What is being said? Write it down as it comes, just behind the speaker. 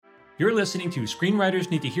You're listening to Screenwriters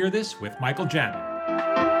Need to Hear This with Michael Jamin.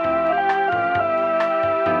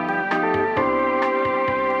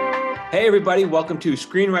 Hey everybody, welcome to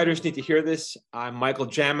Screenwriters Need to Hear This. I'm Michael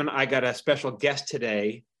Jamin. I got a special guest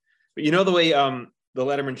today. But you know the way the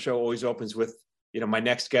Letterman show always opens with, my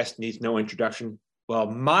next guest needs no introduction. Well,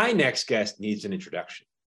 my next guest needs an introduction.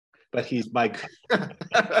 But he's Mike.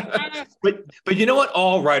 but you know what?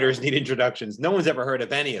 All writers need introductions. No one's ever heard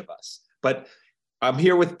of any of us. But I'm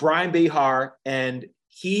here with Bryan Behar, and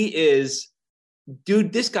he is,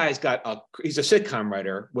 dude, this guy's he's a sitcom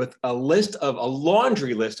writer with a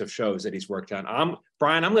laundry list of shows that he's worked on.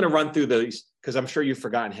 Bryan, I'm going to run through those because I'm sure you've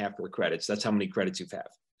forgotten half the credits. That's how many credits you have.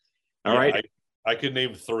 All right. I can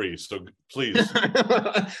name 3, so please.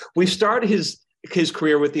 We started his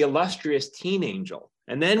career with the illustrious Teen Angel,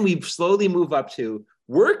 and then we slowly move up to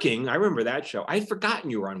Working. I remember that show. I'd forgotten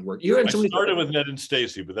you were on Work. I started with Ned and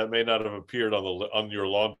Stacy, but that may not have appeared on your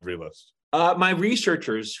laundry list. My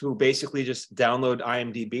researchers, who basically just download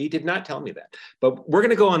IMDb, did not tell me that. But we're going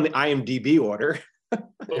to go on the IMDb order.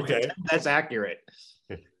 Okay, that's accurate.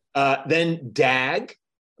 Then DAG.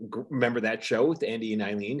 Remember that show with Andy and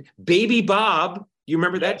Eileen? Baby Bob. You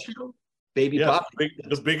remember that show? Baby Bob.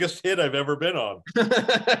 The biggest hit I've ever been on.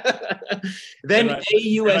 Then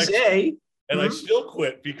AUSA. And I still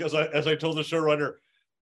quit because, as I told the showrunner,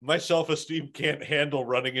 my self-esteem can't handle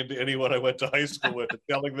running into anyone I went to high school with and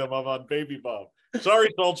telling them I'm on Baby Bob.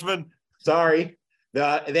 Sorry, Saltzman. Sorry.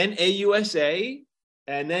 Then AUSA,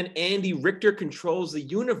 and then Andy Richter Controls the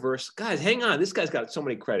Universe. Guys, hang on. This guy's got so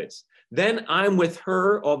many credits. Then I'm With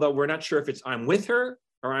Her, although we're not sure if it's I'm With Her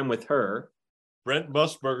or I'm With Her. Brent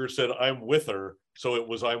Musburger said I'm with her, so it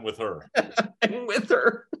was I'm with her. I'm with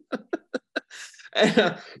her.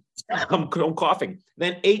 I'm coughing.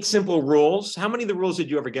 Then 8 Simple Rules. How many of the rules did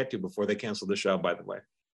you ever get to before they canceled the show, by the way?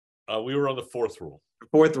 We were on the 4th rule.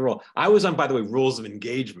 4th rule. I was on, by the way, Rules of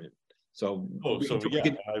Engagement. So,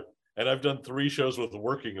 I've done 3 shows with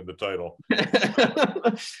Working in the title.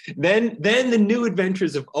 then the New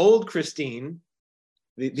Adventures of Old Christine.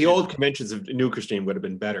 The old conventions of New Christine would have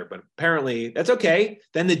been better, but apparently that's okay.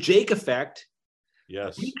 Then the Jake Effect.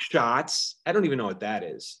 Yes. Big Shots. I don't even know what that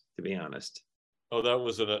is, to be honest. Oh, that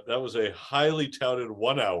was a highly touted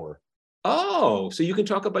 1 hour. Oh, so you can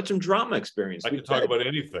talk about some drama experience. I can talk about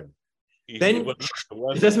anything. Then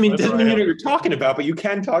it doesn't mean you know what you're talking about, but you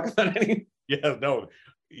can talk about anything. Yeah, no,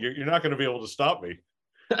 you're not going to be able to stop me.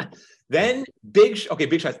 Then Big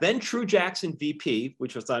Shots. Then True Jackson VP,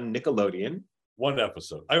 which was on Nickelodeon. 1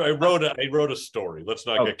 episode. I wrote a story. Let's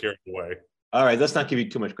not get carried away. All right, let's not give you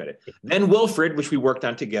too much credit. Then Wilfred, which we worked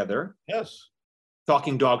on together. Yes.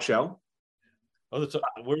 Talking Dog Show. Oh,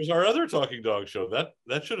 where's our other Talking Dog Show?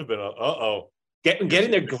 That should have been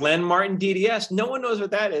Getting there, Glenn Martin DDS. No one knows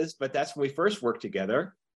what that is, but that's when we first worked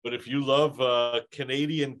together. But if you love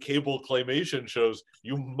Canadian cable claymation shows,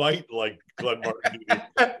 you might like Glenn Martin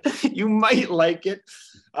DDS. You might like it.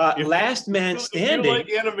 Last Man Standing. If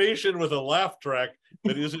you like animation with a laugh track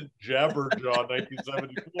that isn't Jabberjaw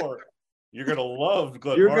 1974, you're going to love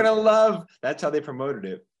Glenn Martin. You're going to love. That's how they promoted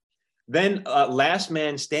it. Then Last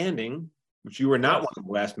Man Standing, which you were not one of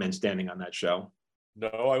the last men standing on that show. No,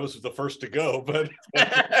 I was the first to go, but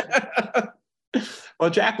well,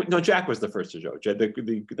 Jack was the first to go.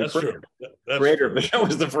 That's true. That's creator of the show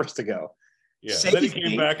was the first to go. Yeah, and then he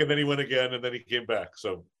came back, and then he went again, and then he came back.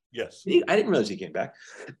 So yes, I didn't realize he came back.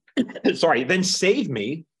 Sorry. Then Save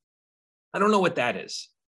Me. I don't know what that is.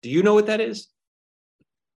 Do you know what that is?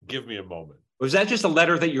 Give me a moment. Was that just a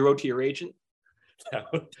letter that you wrote to your agent?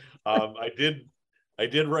 I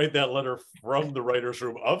did write that letter from the writer's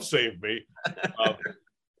room of Save Me.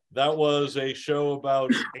 That was a show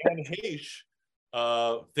about Anne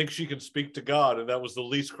Heche thinks she can speak to God, and that was the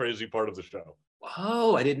least crazy part of the show.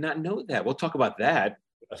 Oh, I did not know that. We'll talk about that.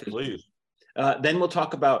 Yes, please. Then we'll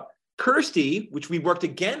talk about Kirsty, which we worked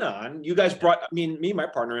again on. You guys brought me and my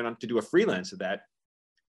partner in on to do a freelance of that.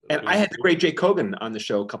 And I had the great Jake Kogan on the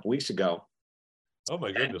show a couple weeks ago. Oh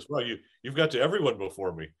my goodness! Well, you've got to everyone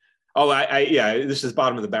before me. Oh, this is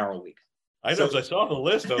bottom of the barrel week. I know. As I saw the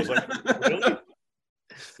list, I was like, really?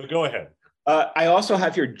 But go ahead. I also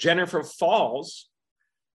have here Jennifer Falls.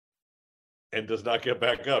 And does not get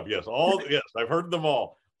back up. Yes, yes, I've heard them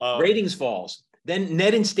all. Ratings falls. Then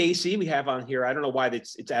Ned and Stacy we have on here. I don't know why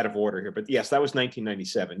it's out of order here, but yes, that was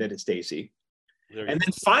 1997. Ned and Stacy. And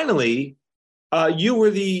then finally, you were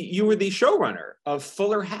the showrunner of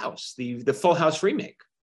Fuller House, the Full House remake.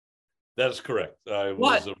 That is correct.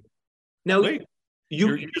 What? Is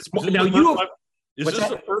this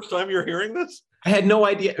the first time you're hearing this? I had no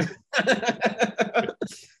idea.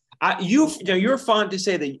 You're fond to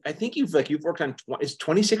say that I think you've worked on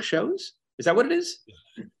 26 shows. Is that what it is?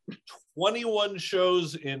 21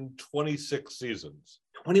 shows in 26 seasons.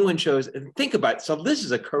 21 shows. And think about it. So this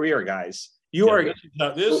is a career, guys.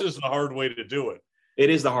 This is the hard way to do it. It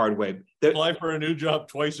is the hard way. Apply for a new job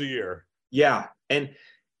twice a year. Yeah. And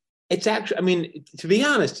it's actually, I mean, to be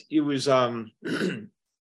honest, it was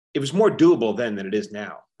it was more doable then than it is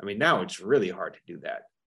now. I mean, now it's really hard to do that.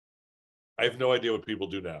 I have no idea what people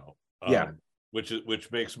do now.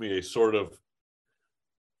 Which makes me a sort of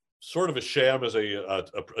a sham as a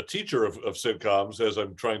teacher of sitcoms, as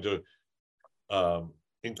I'm trying to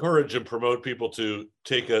encourage and promote people to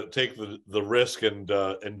take the risk and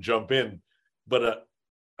jump in. But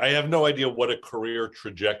I have no idea what a career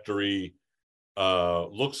trajectory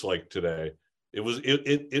looks like today. It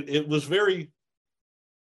was very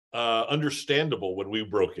understandable when we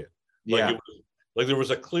broke in. Like there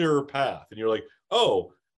was a clearer path, and you're like,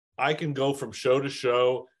 oh, I can go from show to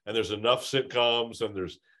show, and there's enough sitcoms, and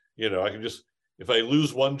there's, I can just, if I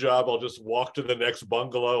lose one job, I'll just walk to the next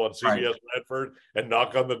bungalow on CBS Redford and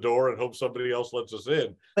knock on the door and hope somebody else lets us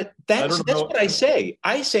in. But that's what I say.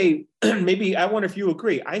 I say, maybe, I wonder if you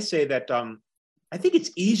agree. I say that I think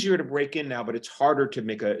it's easier to break in now, but it's harder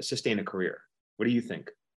to sustain a career. What do you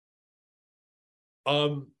think?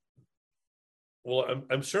 Well,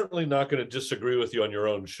 I'm certainly not going to disagree with you on your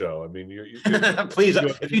own show. I mean, please,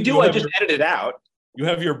 if you do, I just edit it out. You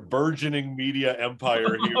have your burgeoning media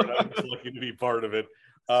empire here, and I'm just lucky to be part of it.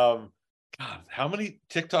 God, how many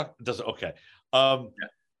TikTok does it? Okay.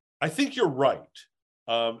 I think you're right.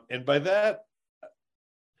 And by that,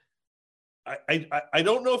 I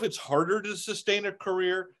don't know if it's harder to sustain a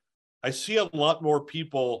career. I see a lot more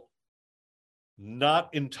people not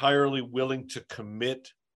entirely willing to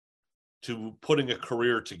commit to putting a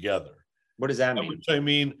career together. What does that mean? Which, I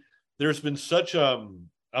mean, there's been such on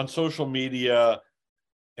social media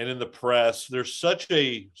and in the press, there's such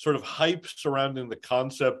a sort of hype surrounding the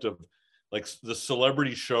concept of like the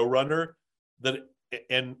celebrity showrunner that,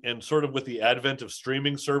 and sort of with the advent of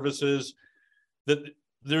streaming services, that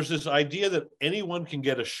there's this idea that anyone can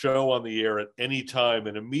get a show on the air at any time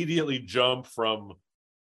and immediately jump from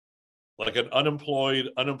like an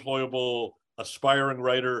unemployable, aspiring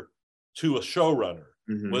writer to a showrunner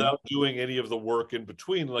without doing any of the work in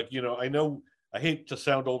between. Like, I know I hate to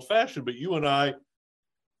sound old fashioned, but you and I,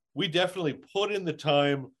 we definitely put in the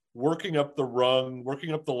time working up the rung,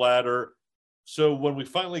 working up the ladder. So when we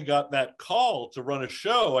finally got that call to run a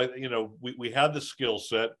show, we had the skill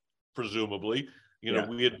set, presumably, we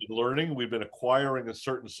had been learning, we've been acquiring a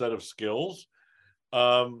certain set of skills.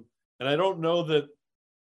 And I don't know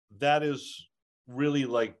that is really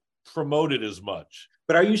like promoted as much.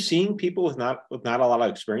 But are you seeing people with not a lot of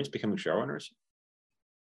experience becoming showrunners?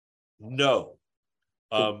 No.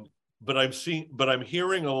 But I'm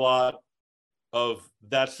hearing a lot of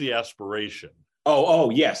that's the aspiration. Oh,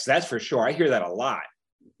 yes, that's for sure. I hear that a lot.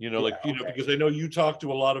 Because I know you talk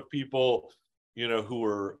to a lot of people, who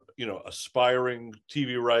are, aspiring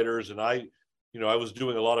TV writers. And I was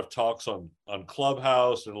doing a lot of talks on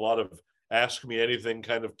Clubhouse and a lot of Ask Me Anything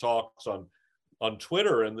kind of talks on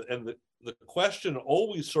Twitter. And the question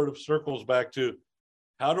always sort of circles back to,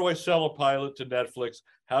 how do I sell a pilot to Netflix?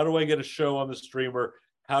 How do I get a show on the streamer?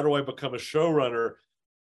 How do I become a showrunner?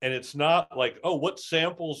 And it's not like, oh, what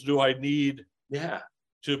samples do I need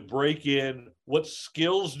to break in? What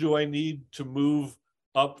skills do I need to move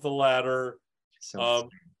up the ladder?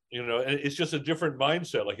 And it's just a different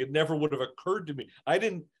mindset. Like, it never would have occurred to me. I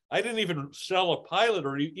didn't even sell a pilot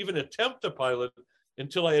or even attempt a pilot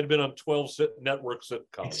until I had been on 12 network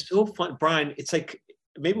sitcoms. It's so fun, Brian. It's like,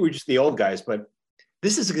 maybe we're just the old guys, but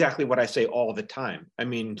this is exactly what I say all the time. I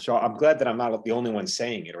mean, so I'm glad that I'm not the only one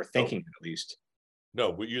saying it or thinking it, at least.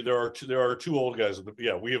 No, there are two old guys.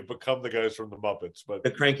 We have become the guys from the Muppets, but the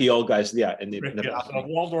cranky old guys, and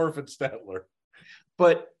Waldorf and Statler.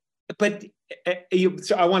 But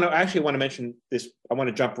so I want to mention this. I want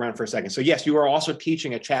to jump around for a second. So yes, you are also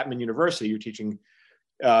teaching at Chapman University. You're teaching.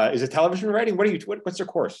 Is it television writing? What's your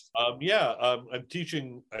course? I'm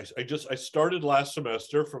teaching. I started last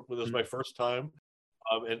semester. This is my first time.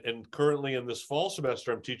 And currently in this fall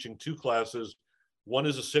semester, I'm teaching two classes. One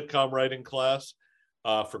is a sitcom writing class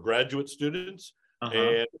for graduate students,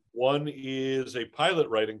 and one is a pilot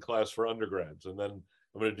writing class for undergrads. And then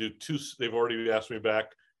I'm going to do two. They've already asked me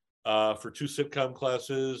back for two sitcom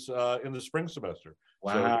classes in the spring semester.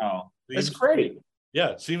 Wow, so that's great.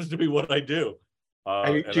 It seems to be what I do.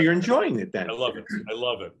 So you're enjoying it then? I love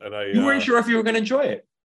it. And you weren't sure if you were going to enjoy it.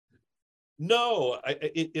 No,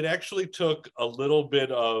 it actually took a little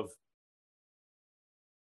bit of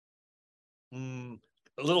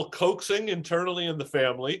a little coaxing internally in the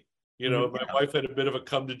family. You know, my Yeah. wife had a bit of a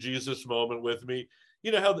come to Jesus moment with me.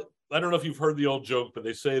 You know how I don't know if you've heard the old joke, but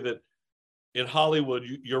they say that in Hollywood,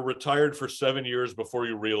 you're retired for 7 years before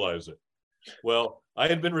you realize it. Well, I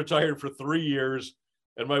had been retired for 3 years,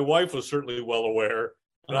 and my wife was certainly well aware,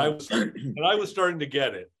 and I was starting to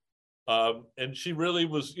get it. And she really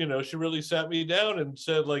was, you know, she really sat me down and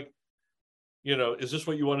said, like, you know, is this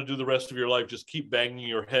what you want to do the rest of your life? Just keep banging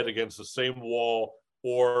your head against the same wall,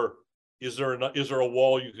 or is there a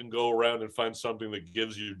wall you can go around and find something that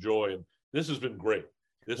gives you joy? And this has been great.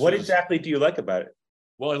 What exactly do you like about it?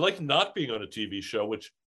 Well, I like not being on a TV show,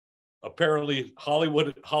 which apparently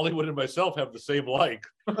Hollywood and myself have the same like.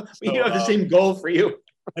 You have the same goal for you.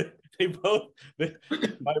 They both,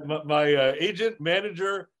 my agent,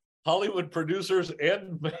 manager, Hollywood producers,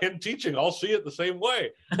 and teaching all see it the same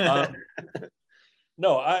way.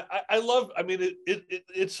 No, I love. I mean,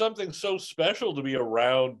 it's something so special to be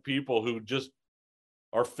around people who just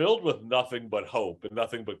are filled with nothing but hope and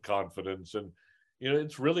nothing but confidence. And you know,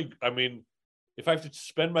 it's really. I mean, if I have to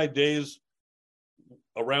spend my days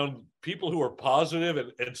around people who are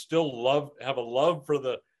positive and still have a love for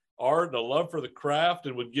the art and a love for the craft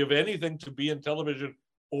and would give anything to be in television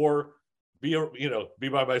or be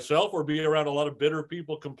by myself or be around a lot of bitter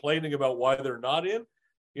people complaining about why they're not in,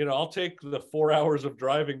 you know, I'll take the 4 hours of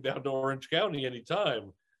driving down to Orange County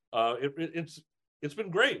anytime. It's been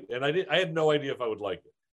great. And I had no idea if I would like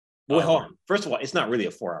it. Well, hold on. First of all, it's not really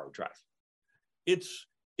a 4 hour drive. It's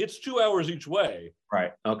 2 hours each way.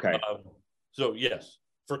 Right. Okay. So yes,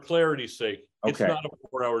 for clarity's sake, it's not a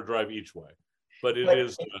 4 hour drive each way, but it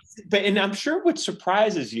is. But and I'm sure what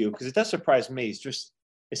surprises you, because it does surprise me,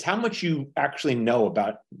 is how much you actually know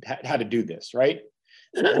about how to do this, right?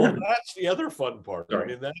 Well, that's the other fun part.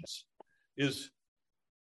 Sorry.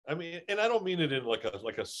 I mean, and I don't mean it in like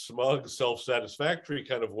a smug, self-satisfactory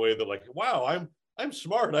kind of way that like, wow, I'm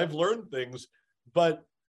smart, I've learned things, but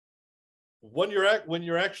when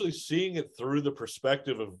you're actually seeing it through the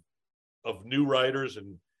perspective of new writers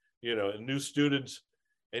and, you know, and new students,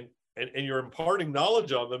 and you're imparting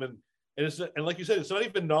knowledge on them, and like you said, it's not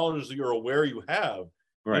even knowledge that you're aware you have.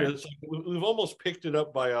 Right. You know, it's like we've almost picked it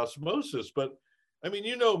up by osmosis. But I mean,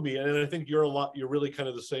 you know me, and I think you're really kind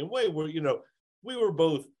of the same way. Where, you know, we were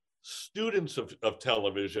both students of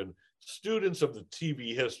television, students of the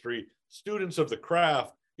TV history, students of the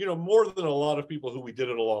craft. You know, more than a lot of people who we did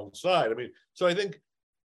it alongside. I mean, so I think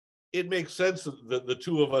it makes sense that the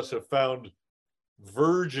two of us have found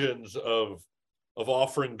versions of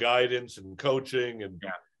offering guidance and coaching and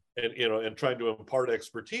you know, and trying to impart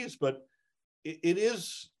expertise. But it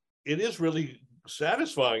is really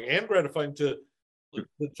satisfying and gratifying to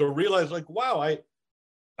realize, like, wow, I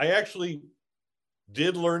actually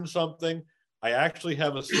did learn something. I actually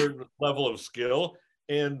have a certain level of skill,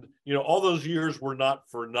 and you know, all those years were not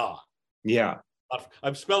for naught. Yeah.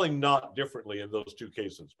 I'm spelling "not" differently in those two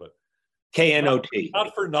cases, but KNOT.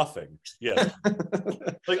 Not for nothing. Yes.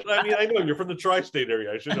 Like, I mean, I know you're from the tri-state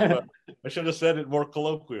area. I should have said it more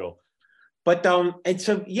colloquial. But and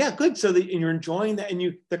so yeah, good. So and you're enjoying that,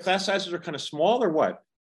 and the class sizes are kind of small, or what?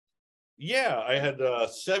 Yeah, I had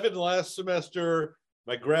 7 last semester.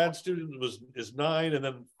 My grad student is 9, and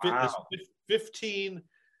then 15.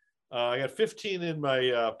 I got 15 in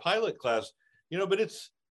my pilot class. You know, but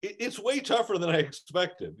it's way tougher than I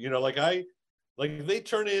expected. You know, like they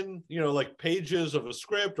turn in, you know, like pages of a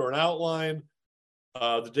script or an outline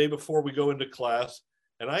the day before we go into class,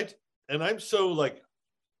 and I'm so, like,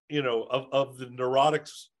 you know, of the neurotic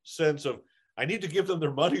sense of I need to give them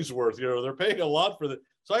their money's worth. You know, they're paying a lot for that,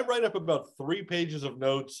 so I write up about 3 pages of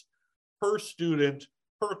notes per student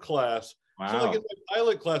per class. Wow. So like in my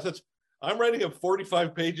pilot class, I'm writing up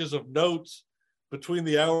 45 pages of notes between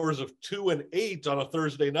the hours of 2 and 8 on a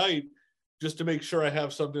Thursday night, just to make sure I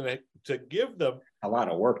have something to give them. A lot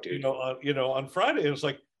of work, dude. You know, on Friday, and it's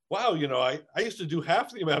like, wow, you know, I used to do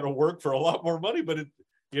half the amount of work for a lot more money, but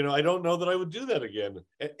you know, I don't know that I would do that again.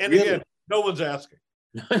 And really? Again, no one's asking.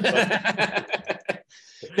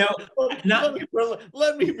 No,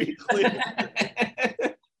 let me be clear.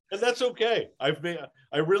 And that's okay.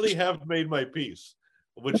 I really have made my peace,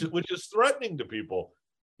 which is threatening to people.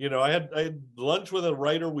 You know, I had lunch with a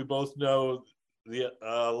writer we both know the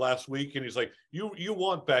last week, and he's like, you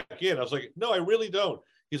want back in? I was like, no, I really don't.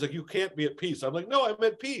 He's like, you can't be at peace. I'm like, no, I'm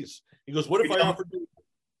at peace. He goes, what if I offered you?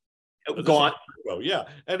 Go on. Yeah,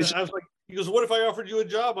 and I was like, he goes, what if I offered you a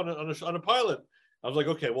job on a pilot? I was like,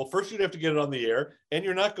 okay, well, first you'd have to get it on the air, and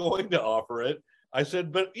you're not going to offer it. I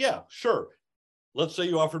said, but yeah, sure. Let's say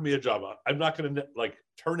you offered me a job. I'm not going to like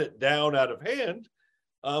turn it down out of hand,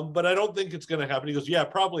 but I don't think it's going to happen. He goes, yeah,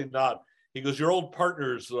 probably not. he goes, your old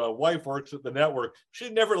partner's wife works at the network.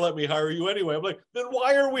 She'd never let me hire you anyway. I'm like, then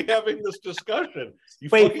why are we having this discussion?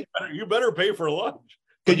 You better pay for lunch.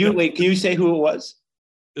 Can you say who it was?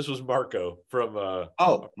 This was Marco from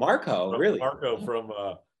Marco, really? Marco from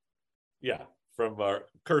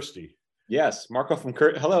Kirsty. Yes, Marco from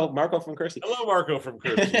Hello, Marco from Kirsty. Hello, Marco from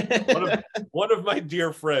Kirsty. one of my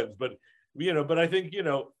dear friends. But but I think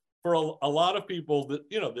for a lot of people that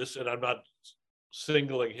this, and I'm not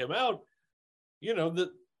singling him out,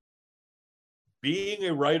 that being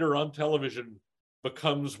a writer on television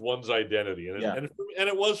becomes one's identity, and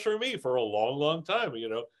it was for me for a long time.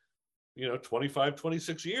 25,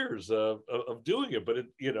 26 years of doing it, but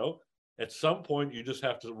at some point you just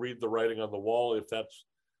have to read the writing on the wall if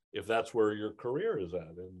that's where your career is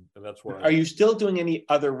at, and that's where. Are you still doing any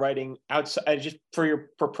other writing outside, just for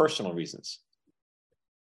personal reasons?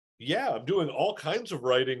 Yeah, I'm doing all kinds of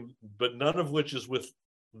writing, but none of which is with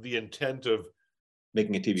the intent of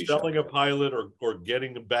making a TV show, selling a pilot, or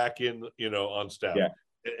getting back in, on staff. Yeah,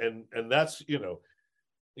 and that's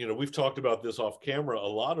we've talked about this off camera a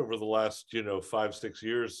lot over the last 5-6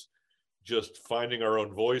 years, just finding our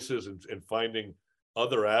own voices and finding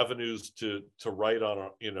other avenues to write on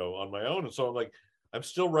on my own. And so I'm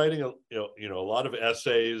still writing a lot of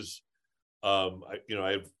essays.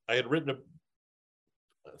 I had written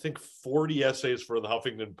I think 40 essays for the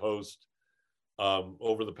Huffington Post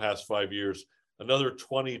over the past 5 years, another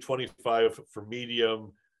 25 for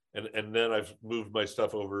Medium, and then I've moved my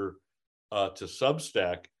stuff over to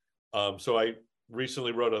Substack. So I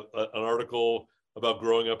recently wrote an article about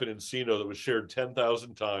growing up in Encino that was shared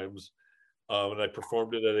 10,000 times. And I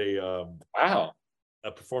performed it at wow. I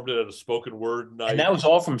performed it at a spoken word night. And that was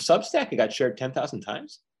all from Substack? It got shared 10,000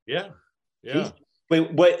 times? Yeah. Jeez.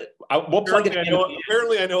 Wait, we'll plug it again.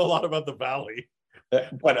 Apparently I know a lot to the Valley.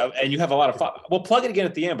 And you have a lot of fun. We'll plug it again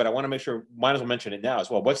at the end, but I want to make sure, might as well mention it now as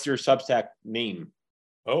well. What's your Substack name?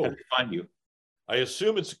 Oh, how do they find you? I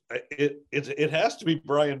assume it has to be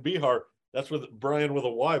Bryan Behar. That's with Bryan with a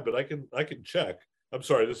Y, but I can check. I'm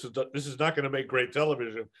sorry, this is not going to make great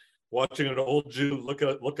television. Watching an old Jew look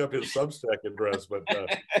up his Substack address, but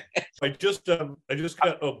I just got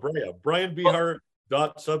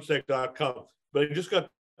BryanBehar.substack.com, but I just got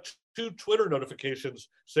 2 Twitter notifications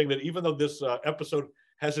saying that even though this episode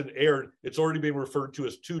hasn't aired, it's already being referred to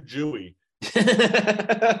as too Jewy. What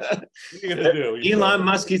are you gonna do? Elon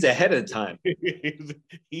Musk, he's ahead of time.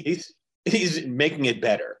 he's making it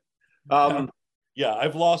better. Yeah,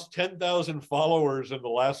 I've lost 10,000 followers in the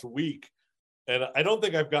last week. And I don't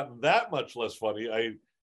think I've gotten that much less funny.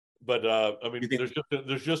 But there's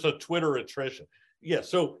just a Twitter attrition. Yeah.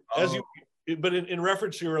 So but in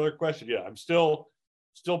reference to your other question, yeah, I'm still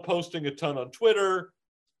posting a ton on Twitter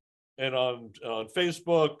and on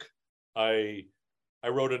Facebook. I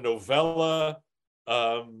wrote a novella,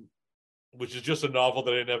 which is just a novel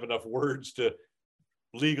that I didn't have enough words to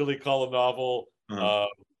legally call a novel. I've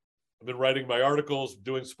been writing my articles,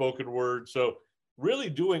 doing spoken word. So really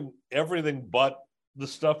doing everything but the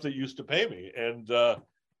stuff that used to pay me, and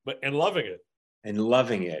loving it. And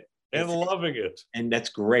that's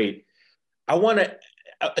great. I want to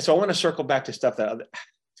circle back to stuff that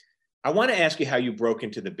I want to ask you how you broke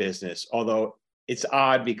into the business, although it's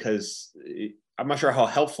odd because I'm not sure how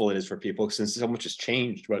helpful it is for people since so much has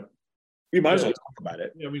changed, but we might as well talk about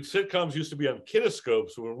it. I mean, sitcoms used to be on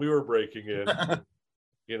kinescopes when we were breaking in.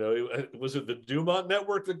 Was it the Dumont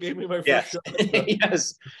Network that gave me my first show?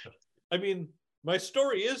 Yes. I mean, my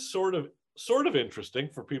story is sort of interesting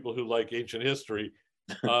for people who like ancient history,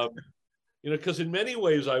 because in many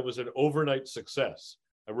ways I was an overnight success.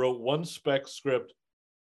 I wrote 1 spec script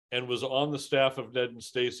and was on the staff of Ned and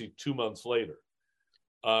Stacey 2 months later.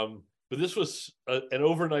 But this was an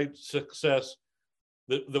overnight success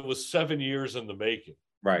that was 7 years in the making.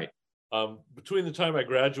 Right. Between the time I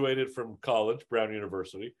graduated from college, Brown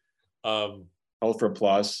University, hold for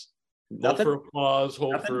applause. Hold for applause.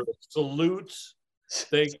 Hold for salutes.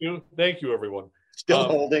 Thank you, everyone. Still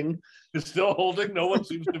holding. It's still holding. No one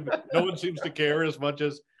seems to care as much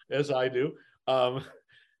as I do.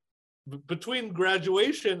 Between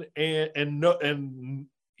graduation and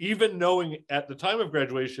even knowing at the time of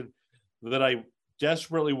graduation that I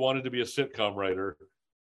desperately wanted to be a sitcom writer,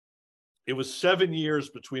 it was 7 years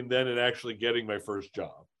between then and actually getting my first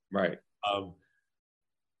job. Right.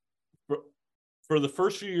 For the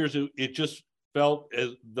first few years, it just felt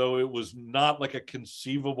as though it was not like a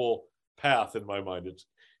conceivable path in my mind.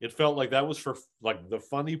 It felt like that was for like the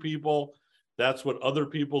funny people. That's what other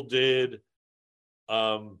people did.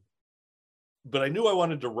 But I knew I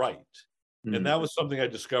wanted to write. Mm-hmm. And that was something I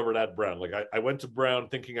discovered at Brown. Like I went to Brown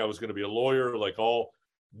thinking I was going to be a lawyer, like all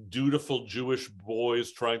dutiful Jewish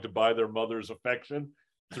boys trying to buy their mother's affection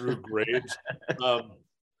through grades.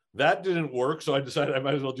 That didn't work, so I decided I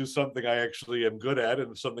might as well do something I actually am good at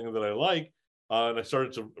and something that I like. And I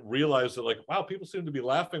started to realize that, like, wow, people seem to be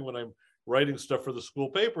laughing when I'm writing stuff for the school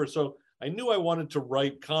paper. So I knew I wanted to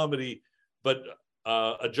write comedy, but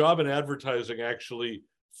a job in advertising actually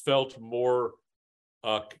felt more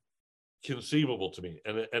conceivable to me.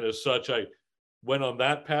 And as such, I went on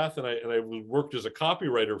that path, and I worked as a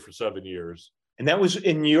copywriter for 7 years. And that was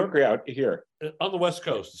in New York or out here? On the West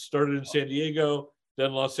Coast. It started in San Diego,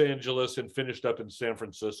 then Los Angeles, and finished up in San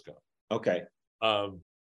Francisco. Okay. And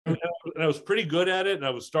I was pretty good at it, and I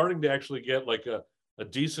was starting to actually get like a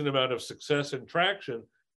decent amount of success and traction.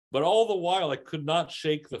 But all the while, I could not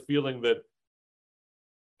shake the feeling that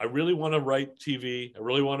I really want to write TV. I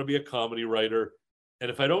really want to be a comedy writer. And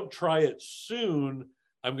if I don't try it soon,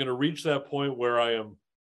 I'm going to reach that point where I am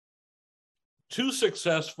too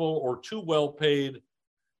successful or too well paid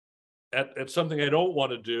at something I don't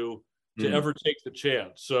want to do to ever take the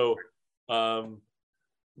chance. So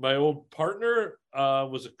my old partner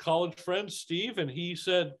was a college friend, Steve, and he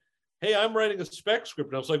said, hey, I'm writing a spec script.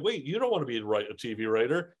 And I was like, wait, you don't want to be a TV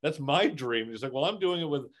writer. That's my dream. He's like, well, I'm doing it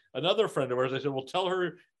with another friend of ours. I said, well, tell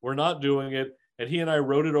her we're not doing it. And he and I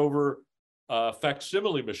wrote it over a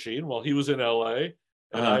facsimile machine while he was in LA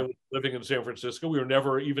and I was living in San Francisco. We were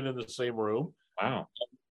never even in the same room. Wow.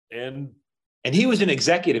 And he was an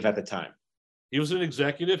executive at the time. He was an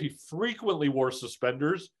executive. He frequently wore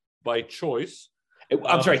suspenders by choice.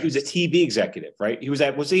 I'm sorry, he was a TV executive, right? He was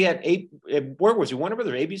he at where was he? Warner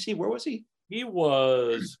Brothers, ABC? Where was he? He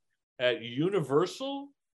was at Universal.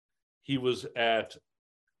 He was at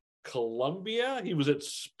Columbia. He was at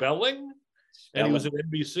Spelling. And he was at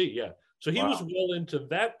NBC. Yeah. So he was well into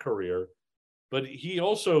that career, but he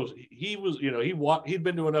was, he'd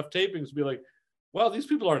been to enough tapings to be like, wow, these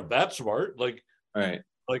people aren't that smart. Like, right.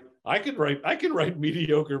 Like I can write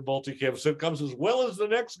mediocre multicam sitcoms as well as the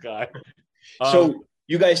next guy. So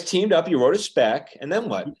you guys teamed up, you wrote a spec, and then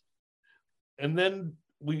what? And then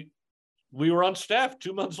we were on staff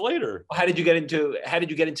 2 months later. How did you get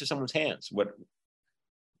into someone's hands? What?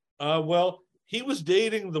 Well, he was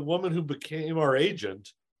dating the woman who became our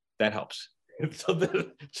agent. That helps. So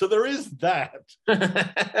there is that.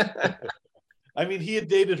 I mean, he had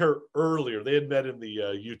dated her earlier. They had met in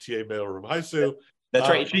the UTA mailroom. Hi, Sue. That's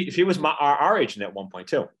right. She was our agent at one point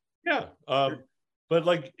too. Yeah. But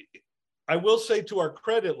like, I will say to our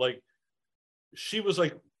credit, like, she was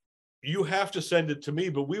like, you have to send it to me.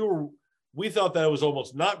 But we thought that was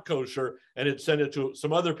almost not kosher and had sent it to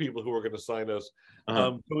some other people who were going to sign us.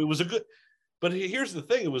 So it was but here's the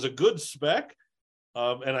thing. It was a good spec.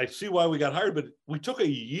 And I see why we got hired, but we took a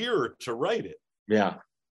year to write it. Yeah.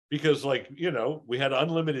 Because we had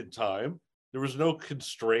unlimited time. There was no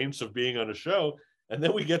constraints of being on a show. And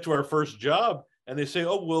then we get to our first job and they say,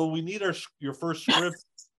 oh, well, we need your first script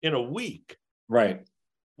in a week. Right.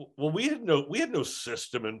 Well, we had no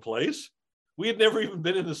system in place. We had never even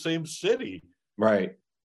been in the same city. Right.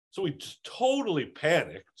 So we just totally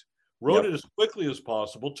panicked, wrote it as quickly as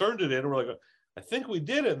possible, turned it in. And we're like, I think we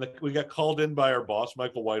did it. And we got called in by our boss,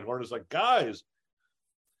 Michael Whitehorn. It's like, guys,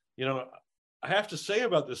 I have to say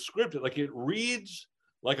about this script, like it reads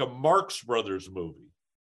like a Marx Brothers movie.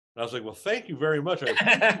 And I was like, well, thank you very much.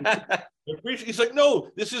 I appreciate. He's like, no,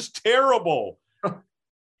 this is terrible.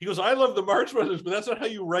 He goes, I love the Marx Brothers, but that's not how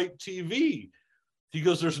you write TV. He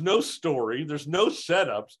goes, there's no story. There's no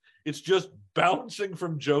setups. It's just bouncing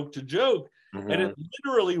from joke to joke. Mm-hmm. And it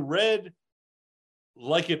literally read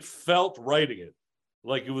like it felt writing it,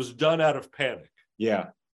 like it was done out of panic. Yeah.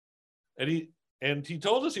 And he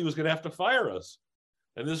told us he was going to have to fire us.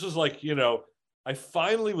 And this was like, I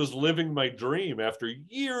finally was living my dream after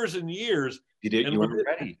years and years. You did. You were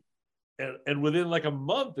ready. And within like a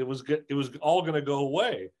month, it was all going to go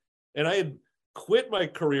away. And I had quit my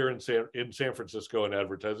career in San Francisco in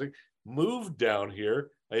advertising, moved down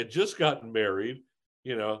here. I had just gotten married.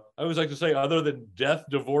 I always like to say, other than death,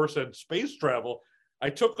 divorce, and space travel, I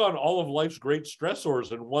took on all of life's great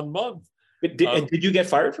stressors in 1 month. Did you get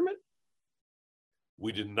fired from it?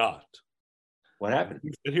 We did not. What happened?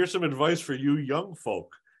 And here's some advice for you young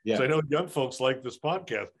folk. Yeah. So I know young folks like this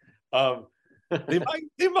podcast. They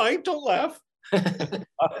might, don't laugh.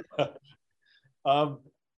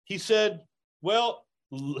 He said, well,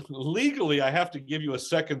 legally, I have to give you a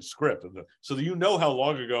second script. So that how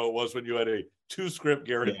long ago it was when you had a 2-script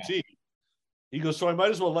guarantee. Yeah. He goes, so I might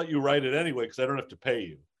as well let you write it anyway because I don't have to pay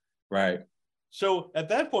you. Right. So at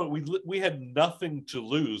that point, we had nothing to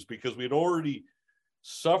lose because we'd already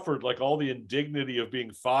suffered like all the indignity of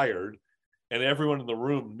being fired and everyone in the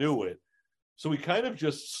room knew it. So we kind of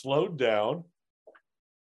just slowed down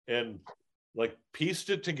and like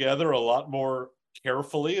pieced it together a lot more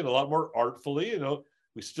carefully and a lot more artfully.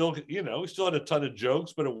 We still had a ton of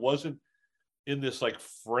jokes, but it wasn't in this like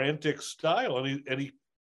frantic style. And he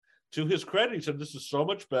to his credit, he said, "This is so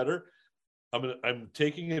much better. I'm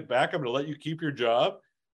taking it back. I'm going to let you keep your job."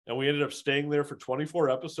 And we ended up staying there for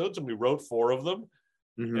 24 episodes, and we wrote 4 of them.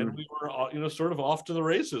 Mm-hmm. And we were, sort of off to the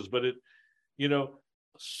races. But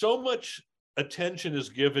so much attention is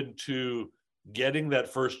given to getting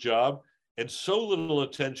that first job, and so little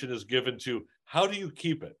attention is given to how do you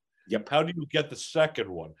keep it? Yep. How do you get the second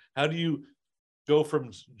one? How do you go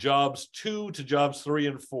from jobs 2 to jobs 3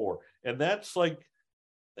 and 4? And that's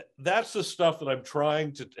the stuff that I'm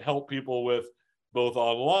trying to help people with, both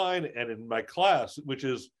online and in my class, which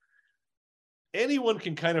is anyone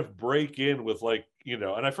can kind of break in with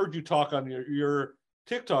and I've heard you talk on your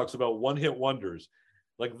TikToks about one-hit wonders.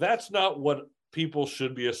 Like, that's not what people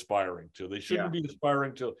should be aspiring to. They shouldn't be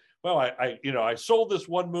aspiring to, well, I sold this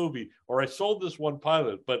one movie or I sold this one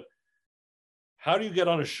pilot, but how do you get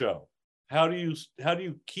on a show? How do you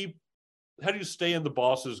stay in the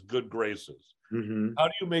boss's good graces? Mm-hmm. How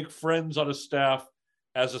do you make friends on a staff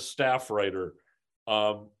as a staff writer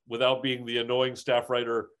without being the annoying staff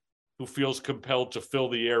writer who feels compelled to fill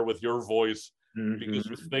the air with your voice because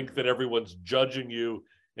you think that everyone's judging you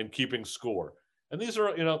and keeping score? And these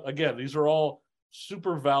are, these are all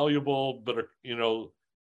super valuable, but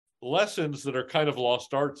lessons that are kind of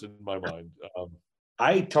lost arts in my mind.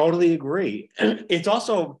 I totally agree. It's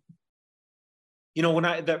also, when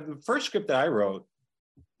the first script that I wrote,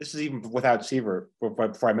 this is even without Seaver,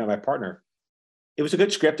 before I met my partner, it was a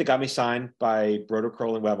good script. It got me signed by Broder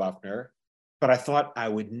Kroll and Webb Offner, but I thought I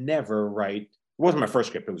would never write. It wasn't my first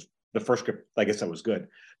script. It was the first script. I guess that was good,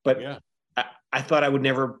 but yeah. I thought I would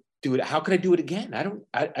never do it. How could I do it again?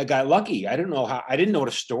 I got lucky. I didn't know what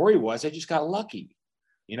a story was. I just got lucky,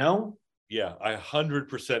 Yeah, I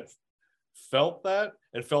 100% felt that,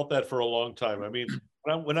 and felt that for a long time. I mean,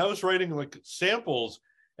 when I was writing like samples,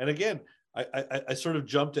 and again, I sort of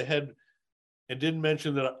jumped ahead and didn't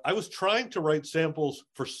mention that I was trying to write samples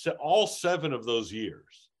for all 7 of those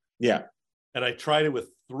years. Yeah. And I tried it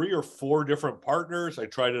with 3 or 4 different partners. I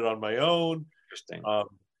tried it on my own. Interesting.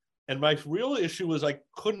 And my real issue was I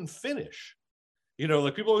couldn't finish.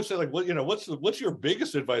 Like people always say, like, what's your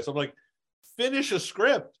biggest advice? I'm like, finish a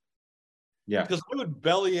script. Yeah. Because I would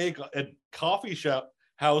bellyache at coffee shop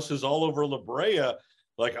houses all over La Brea.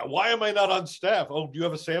 Like, why am I not on staff? Oh, do you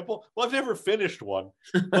have a sample? Well, I've never finished one.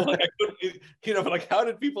 But like, I couldn't, but like, how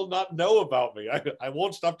did people not know about me? I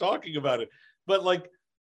won't stop talking about it. But like,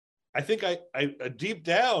 I think I deep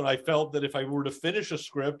down, I felt that if I were to finish a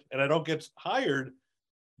script and I don't get hired,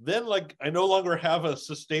 then like I no longer have a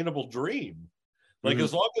sustainable dream. Like,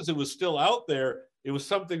 as long as it was still out there, it was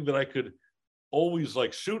something that I could always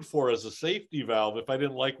like shoot for as a safety valve if I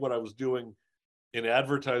didn't like what I was doing in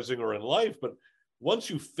advertising or in life. But once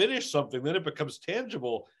you finish something, then it becomes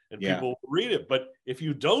tangible and people read it. But if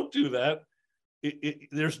you don't do that,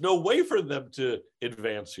 there's no way for them to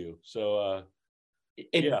advance you. So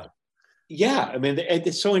yeah. I mean,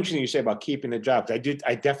 it's so interesting you say about keeping the jobs. I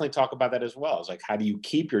definitely talk about that as well. It's like, how do you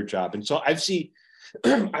keep your job? And so I've seen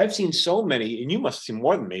so many, and you must have seen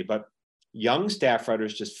more than me, but young staff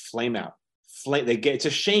writers just flame out. It's a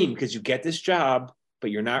shame because you get this job,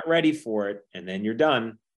 but you're not ready for it, and then you're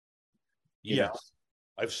done. Yes.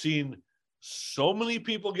 I've seen so many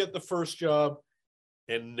people get the first job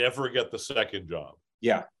and never get the second job.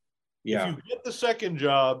 Yeah. If you get the second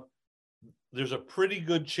job, there's a pretty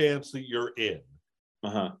good chance that you're in.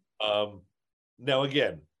 Now,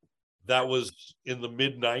 again, that was in the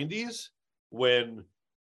mid-90s when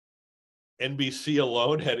NBC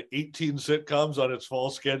alone had 18 sitcoms on its fall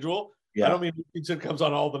schedule. I don't mean 18 sitcoms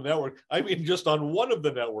on all the networks. I mean just on one of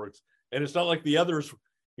the networks. And it's not like the others,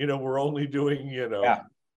 were only doing,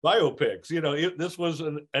 biopics. This was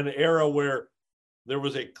an era where there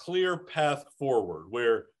was a clear path forward,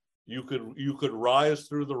 where you could rise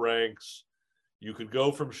through the ranks. You could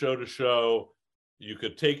go from show to show. You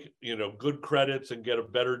could take, good credits and get a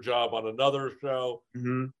better job on another show.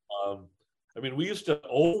 I mean, we used to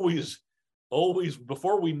always,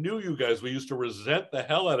 before we knew you guys, we used to resent the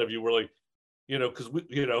hell out of you. We're like, because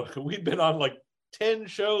we'd been on like 10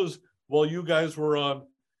 shows while you guys were on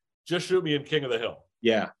Just Shoot Me and King of the Hill.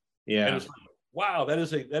 Yeah. And it's like, wow, that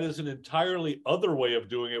is an entirely other way of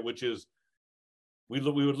doing it, which is we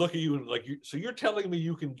would look at you and like, so you're telling me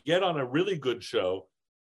you can get on a really good show,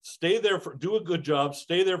 stay there do a good job,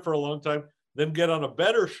 stay there for a long time, then get on a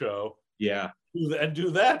better show, and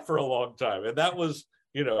do that for a long time. And that was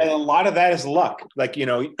you know. And a lot of that is luck. Like, you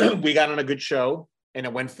know, we got on a good show and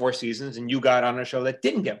it went 4 seasons, and you got on a show that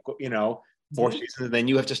didn't get, you know, 4 seasons. And then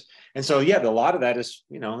you have just, and so, yeah, a lot of that is,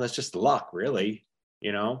 you know, that's just luck, really,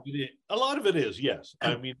 you know. A lot of it is, yes.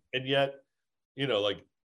 I mean, and yet, you know, like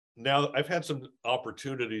now I've had some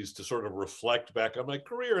opportunities to sort of reflect back on my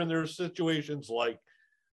career, and there are situations like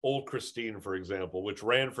Old Christine, for example, which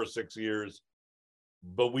ran for 6 years,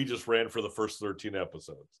 but we just ran for the first 13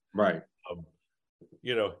 episodes. Right.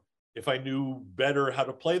 You know, if I knew better how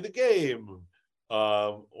to play the game,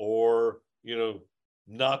 or, you know,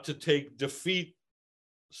 not to take defeat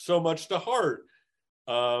so much to heart,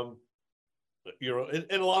 you know,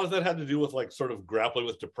 and a lot of that had to do with like sort of grappling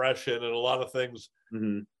with depression and a lot of things.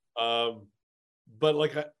 But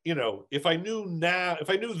like, you know, if I knew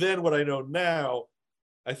then what I know now,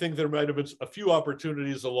 I think there might have been a few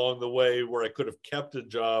opportunities along the way where I could have kept a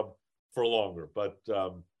job for longer, but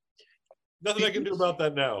nothing I can do about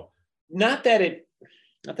that now. Not that it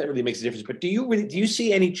really makes a difference, but do you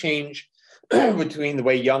see any change between the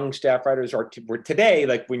way young staff writers were today,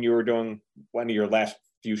 like when you were doing one of your last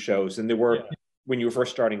few shows, and they were when you were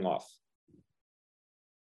first starting off?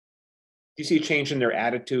 Do you see a change in their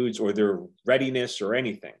attitudes or their readiness or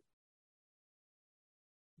anything?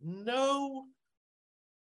 No.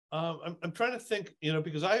 I'm trying to think, you know,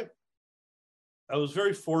 because I was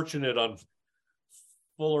very fortunate on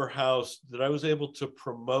Fuller House that I was able to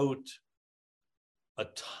promote a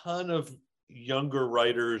ton of younger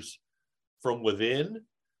writers from within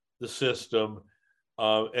the system,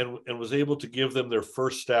 and was able to give them their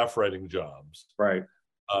first staff writing jobs. Right.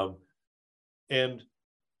 And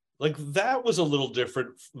like that was a little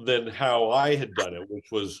different than how I had done it, which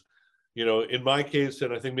was, you know, in my case,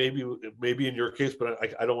 and I think maybe in your case, but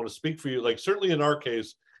I don't want to speak for you. Like certainly in our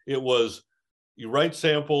case, it was you write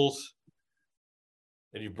samples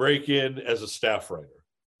and you break in as a staff writer.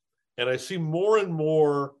 And I see more and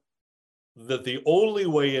more that the only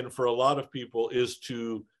way in for a lot of people is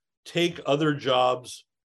to take other jobs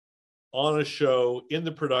on a show in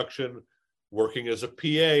the production, working as a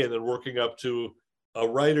PA and then working up to a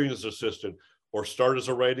writing assistant, or start as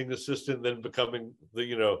a writing assistant, then becoming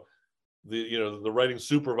the writing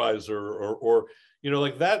supervisor, or you know,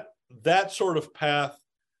 like that sort of path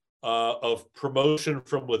of promotion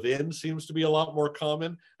from within seems to be a lot more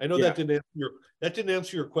common. I know that didn't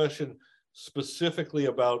answer your question specifically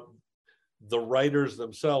about the writers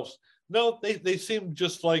themselves. No, they seem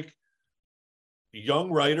just like young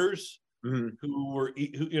writers who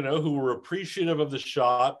were appreciative of the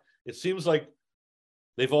shot. It seems like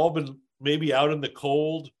they've all been maybe out in the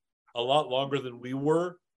cold a lot longer than we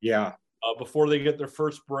were. Yeah. Before they get their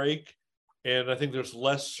first break. And I think there's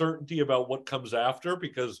less certainty about what comes after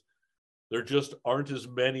because there just aren't as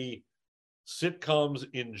many sitcoms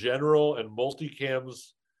in general and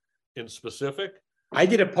multicams in specific. I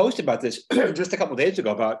did a post about this just a couple of days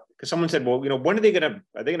ago because someone said, well, you know, when are they going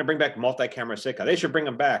to bring back multi-camera sitcom? They should bring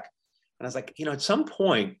them back. And I was like, you know, at some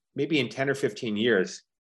point, maybe in 10 or 15 years,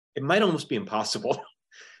 it might almost be impossible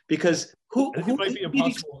because it might be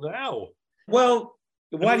impossible now. Well,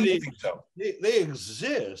 why do you think so? They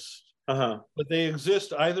exist, but they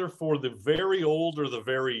exist either for the very old or the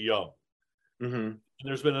very young. And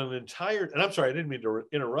there's been an entire, and I'm sorry, I didn't mean to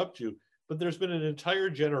interrupt you, but there's been an entire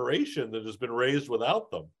generation that has been raised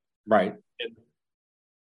without them. Right.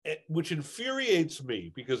 And which infuriates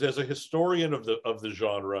me because as a historian of the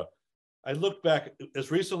genre, I look back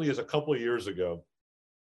as recently as a couple of years ago,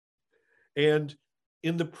 and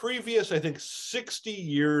in the previous, I think, 60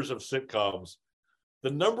 years of sitcoms,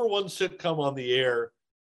 the number one sitcom on the air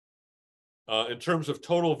in terms of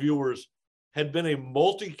total viewers had been a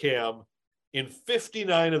multicam in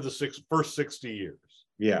 59 of the first 60 years.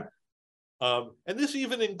 Yeah. And this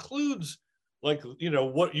even includes, like, you know,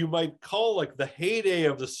 what you might call like the heyday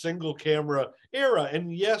of the single camera era.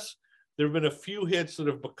 And yes, there have been a few hits that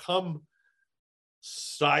have become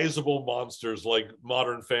sizable monsters like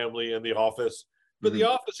Modern Family and The Office, but The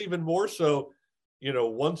Office even more so, you know,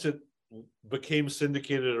 once it became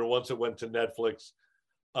syndicated or once it went to Netflix.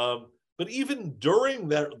 But even during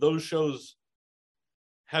those shows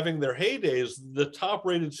having their heydays, the top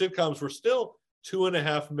rated sitcoms were still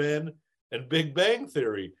 2.5 Men and Big Bang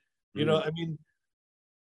Theory. You know, I mean,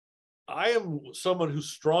 I am someone who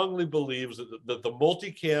strongly believes that the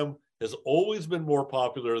multicam has always been more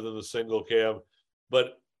popular than the single cam,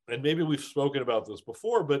 and maybe we've spoken about this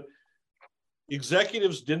before, but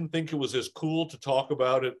executives didn't think it was as cool to talk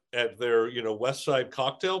about it at their, you know, West Side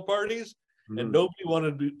cocktail parties, and nobody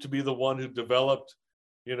wanted to be the one who developed,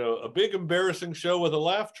 you know, a big embarrassing show with a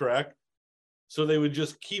laugh track. So they would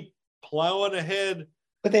just keep plowing ahead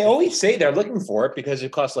But they always say they're looking for it because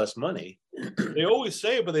it costs less money. They always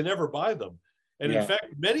say it, but they never buy them. And in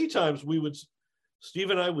fact, many times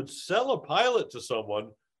Steve and I would sell a pilot to someone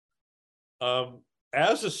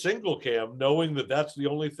as a single cam, knowing that that's the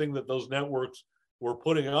only thing that those networks were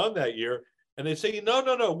putting on that year. And they say,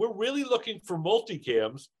 no, we're really looking for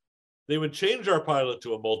multicams. They would change our pilot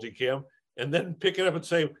to a multicam and then pick it up and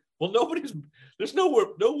say, well, there's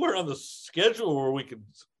nowhere on the schedule where we can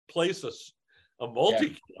place a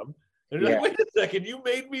multicam. And you're like, wait a second, you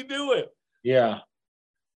made me do it. Yeah.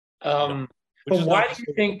 But why do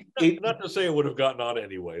you think not to say it would have gotten on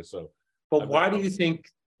anyway? So, but why do you think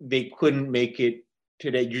they couldn't make it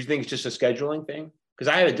today? Do you think it's just a scheduling thing?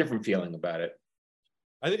 Because I had a different feeling about it.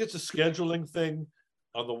 I think it's a scheduling thing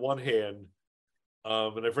on the one hand,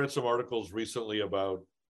 and I've read some articles recently about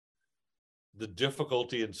the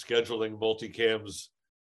difficulty in scheduling multicams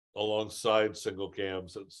alongside single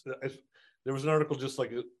cams. There was an article just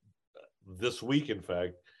like this week, in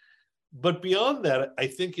fact. But beyond that, I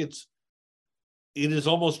think it is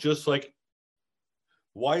almost just like,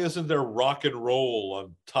 why isn't there rock and roll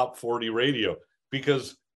on top 40 radio?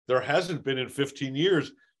 Because there hasn't been in 15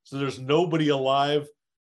 years. So there's nobody alive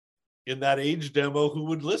in that age demo who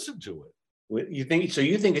would listen to it. You think it's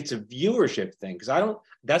a viewership thing? Because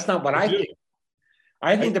that's not what I think.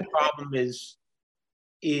 I think the problem is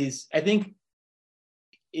I think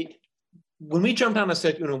when we jumped on a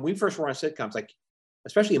set, when we first were on sitcoms, like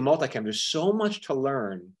especially in multicam, there's so much to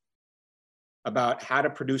learn about how to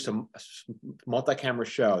produce a multi-camera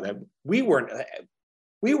show that we weren't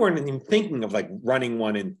even thinking of, like running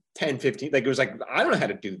one in 10, 15. Like it was like, I don't know how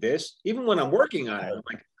to do this. Even when I'm working on it, I'm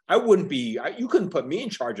like, you couldn't put me in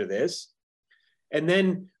charge of this. And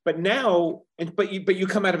then, but you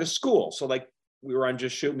come out of a school. So like we were on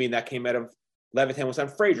Just Shoot Me, and that came out of Levitan was on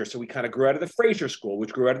Frasier. So we kind of grew out of the Frasier school,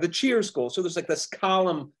 which grew out of the Cheers school. So there's like this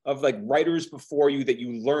column of like writers before you that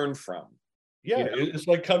you learn from. Yeah, you know? It's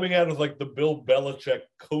like coming out of like the Bill Belichick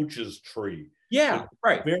coaches tree. Yeah,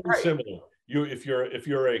 right. Very similar. If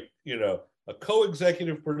you're a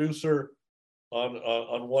co-executive producer on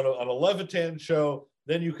a Levitan show,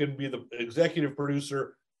 then you can be the executive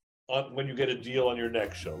producer when you get a deal on your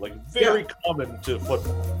next show. Like very common to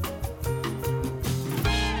football.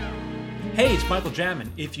 Hey, it's Michael Jamin.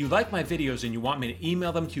 If you like my videos and you want me to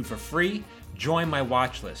email them to you for free, join my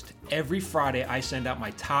watch list. Every Friday, I send out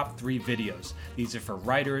my top 3 videos. These are for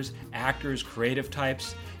writers, actors, creative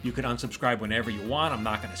types. You can unsubscribe whenever you want. I'm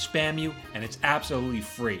not going to spam you, and it's absolutely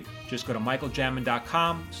free. Just go to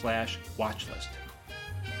michaeljamin.com/watchlist.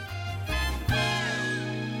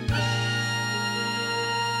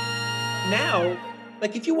 Now,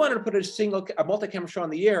 like if you wanted to put a multi-camera show on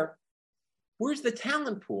the air, where's the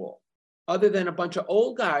talent pool other than a bunch of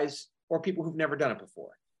old guys or people who've never done it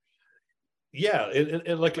before? Yeah,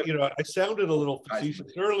 and like, I sounded a little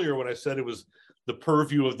facetious earlier when I said it was the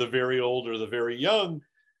purview of the very old or the very young,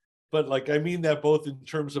 but like I mean that both in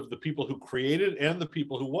terms of the people who create it and the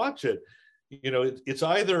people who watch it. It's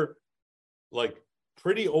either like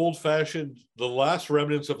pretty old-fashioned, the last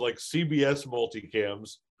remnants of like CBS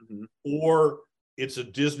multicams, or it's a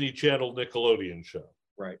Disney Channel Nickelodeon show.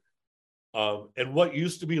 Right. And what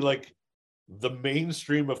used to be like the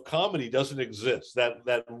mainstream of comedy doesn't exist.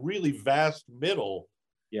 That really vast middle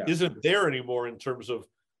isn't there anymore in terms of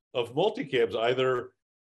multicams, either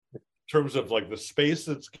in terms of like the space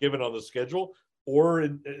that's given on the schedule or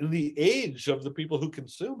in the age of the people who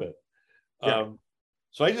consume it. So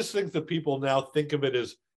I just think that people now think of it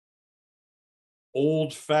as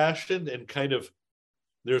old-fashioned and kind of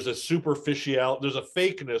there's a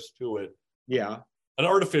fakeness to it. Yeah. An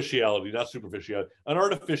artificiality, not superficiality, an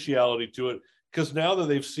artificiality to it, because now that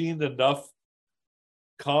they've seen enough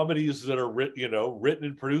comedies that are written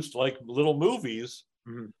and produced like little movies,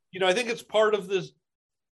 I think it's part of this.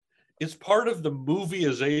 It's part of the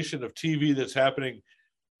movieization of TV that's happening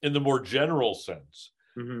in the more general sense.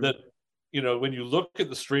 That when you look at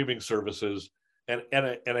the streaming services, and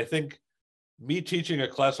I think me teaching a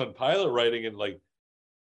class on pilot writing, and like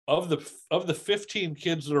of the 15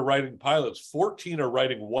 kids that are writing pilots, 14 are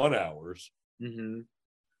writing 1 hours.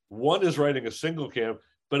 One is writing a single cam,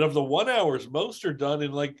 but of the 1 hours, most are done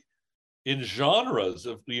in genres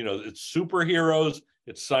of it's superheroes,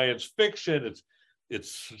 it's science fiction,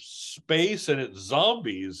 it's space, and it's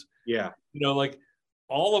zombies. Yeah, like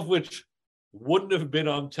all of which wouldn't have been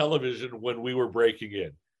on television when we were breaking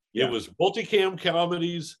in. It was multicam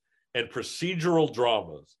comedies and procedural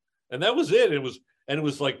dramas, and that was it. It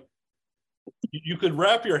was like you could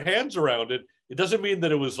wrap your hands around it. It doesn't mean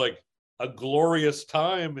that it was like a glorious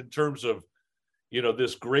time in terms of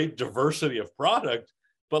this great diversity of product,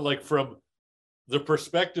 but like from the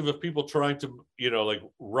perspective of people trying to, like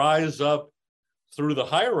rise up through the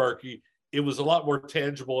hierarchy, it was a lot more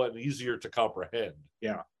tangible and easier to comprehend.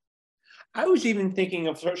 Yeah. I was even thinking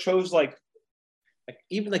of shows like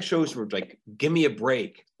even like shows where like Give Me a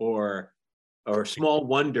Break or Small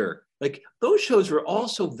Wonder. Like those shows were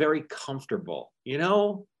also very comfortable,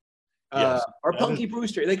 Yes. Or Punky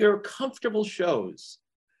Brewster. Like they're comfortable shows.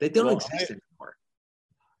 They don't exist anymore.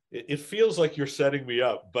 It feels like you're setting me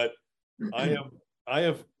up, but I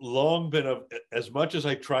have long been as much as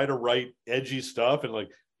I try to write edgy stuff, and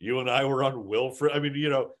like you and I were on Wilfred. I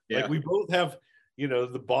mean, like we both have,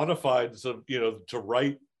 the bona fides of, to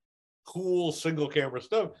write cool single camera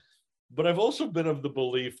stuff. But I've also been of the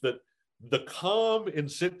belief that the calm in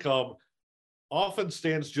sitcom often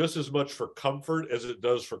stands just as much for comfort as it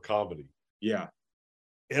does for comedy. Yeah.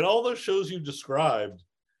 And all those shows you described,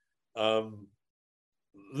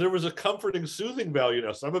 there was a comforting, soothing value.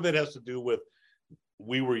 Now, some of it has to do with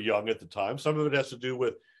we were young at the time. Some of it has to do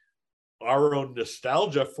with our own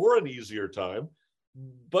nostalgia for an easier time.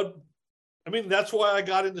 But I mean, that's why I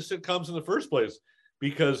got into sitcoms in the first place,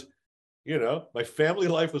 because, my family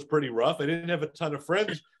life was pretty rough. I didn't have a ton of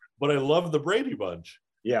friends, but I loved the Brady Bunch.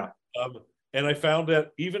 Yeah. And I found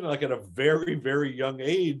that even like at a very, very young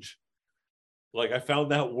age, like I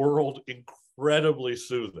found that world incredibly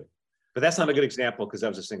soothing. But that's not a good example because that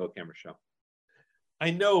was a single camera show.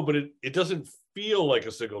 I know, but it doesn't feel like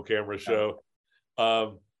a single camera show.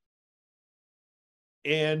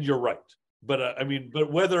 And you're right. But I mean, but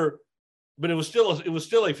it was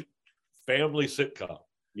still a family sitcom.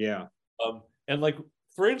 Yeah. And like,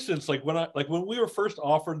 for instance, like when we were first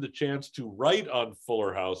offered the chance to write on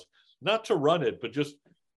Fuller House, not to run it, but just,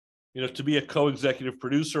 to be a co-executive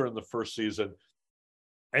producer in the first season,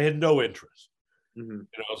 I had no interest. Mm-hmm.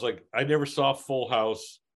 I was like, I never saw Full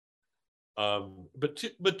House.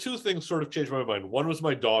 But two things sort of changed my mind. One was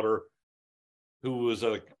my daughter, who was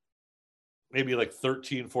maybe like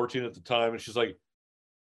 13, 14 at the time. And she's like,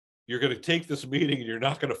 you're going to take this meeting and you're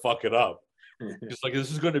not going to fuck it up. It's like,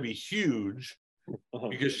 this is going to be huge,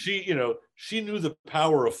 because she knew the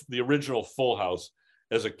power of the original Full House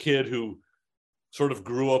as a kid who sort of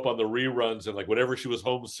grew up on the reruns, and like whenever she was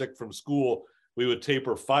homesick from school, we would tape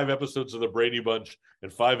her 5 episodes of the Brady Bunch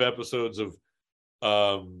and 5 episodes of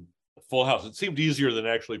Full House. It seemed easier than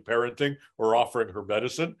actually parenting or offering her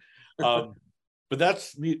medicine. But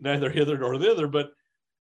that's neither hither nor thither. But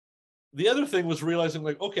the other thing was realizing,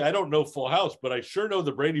 like, okay, I don't know Full House, but I sure know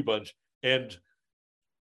the Brady Bunch. And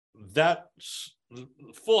that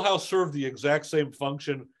Full House served the exact same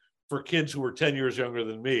function for kids who were 10 years younger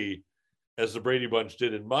than me as the Brady Bunch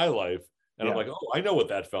did in my life. And I'm like, oh, I know what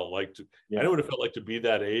that felt like. I know what it felt like to be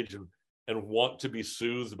that age and want to be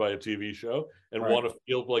soothed by a TV show and want to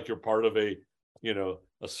feel like you're part of a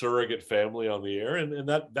surrogate family on the air. And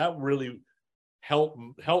that really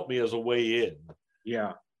helped me as a way in.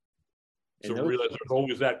 Yeah. So realize there's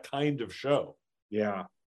always that kind of show. Yeah.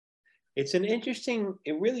 It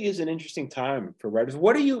really is an interesting time for writers.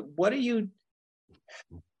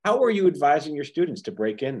 How are you advising your students to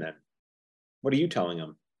break in then? What are you telling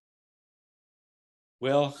them?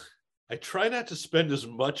 Well, I try not to spend as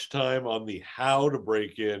much time on the how to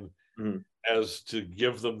break in as to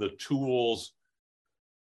give them the tools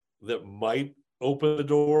that might open the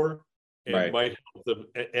door and might help them.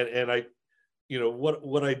 And I,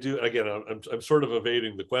 what I do, again, I'm sort of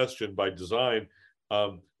evading the question by design.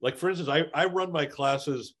 Like, for instance, I run my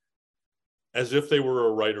classes as if they were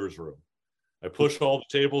a writer's room. I push all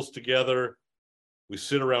the tables together. We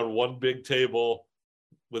sit around one big table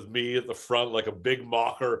with me at the front, like a big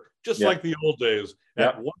mocker, just like the old days,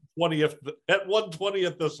 at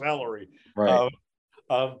 1/20th the salary. Right.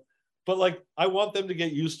 But like, I want them to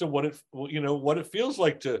get used to what it feels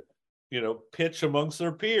like to, pitch amongst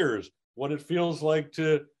their peers, what it feels like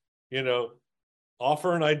to,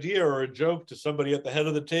 offer an idea or a joke to somebody at the head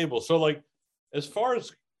of the table. So like, as far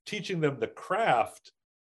as teaching them the craft,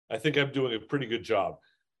 I think I'm doing a pretty good job.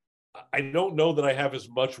 I don't know that I have as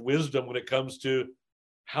much wisdom when it comes to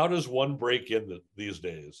how does one break in these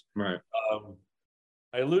days. Right.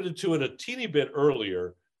 I alluded to it a teeny bit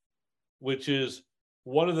earlier, which is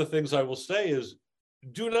one of the things I will say is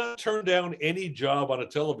do not turn down any job on a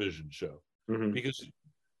television show, because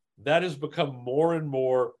that has become more and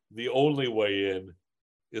more the only way in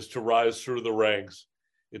is to rise through the ranks.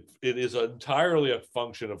 It is entirely a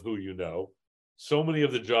function of who you know. So many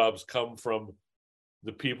of the jobs come from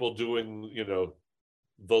the people doing,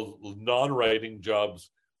 the non-writing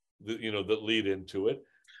jobs that lead into it.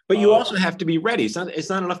 But you also have to be ready. It's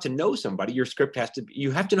not enough to know somebody. Your script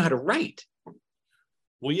you have to know how to write.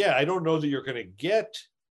 Well, yeah, I don't know that you're going to get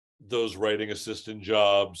those writing assistant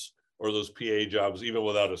jobs or those PA jobs even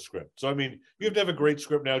without a script. So I mean, you have to have a great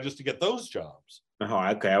script now just to get those jobs. Oh,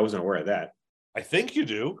 okay. I wasn't aware of that. I think you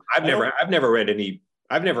do. I've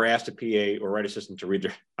never asked a PA or write assistant to read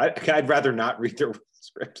their. I'd rather not read their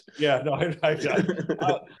script. Yeah, no, I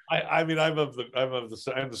mean, I'm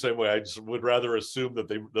the same way. I just would rather assume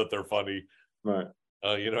that they're funny, Right.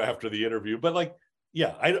 After the interview. But like,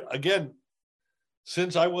 yeah, again,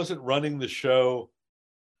 since I wasn't running the show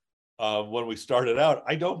when we started out,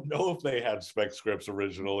 I don't know if they had spec scripts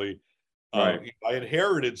originally. Right. I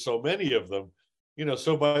inherited so many of them,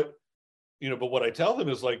 but what I tell them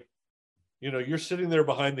is like, you're sitting there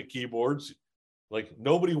behind the keyboards, like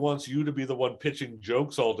nobody wants you to be the one pitching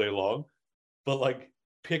jokes all day long, but like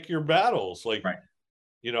pick your battles. Like, right.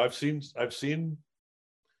 I've seen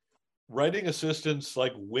writing assistants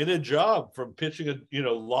like win a job from pitching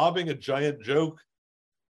lobbing a giant joke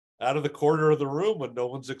out of the corner of the room when no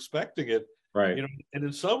one's expecting it. Right. And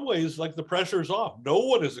in some ways, like the pressure's off. No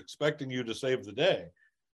one is expecting you to save the day.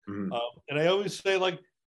 Mm-hmm. And I always say, like,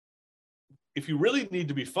 if you really need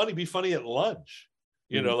to be funny at lunch,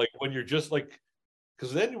 Mm-hmm. like when you're just like,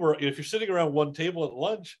 because then if you're sitting around one table at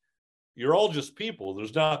lunch, you're all just people.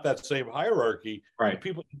 There's not that same hierarchy. Right.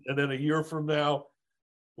 And then a year from now,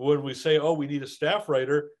 when we say, oh, we need a staff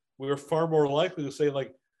writer, we're far more likely to say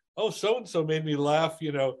like, oh, so-and-so made me laugh,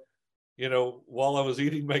 while I was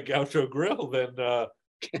eating my gaucho grill than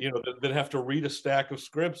have to read a stack of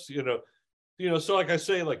scripts, so like I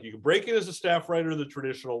say, like you can break in as a staff writer the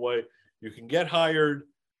traditional way. You can get hired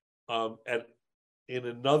in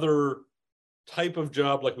another type of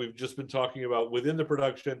job like we've just been talking about within the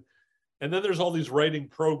production. And then there's all these writing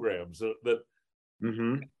programs that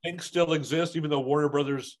mm-hmm. I think still exist, even though Warner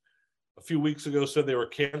Brothers a few weeks ago said they were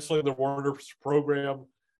canceling the Warner program.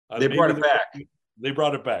 They brought it back. They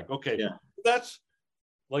brought it back. Okay. Yeah.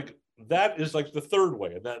 That is like the third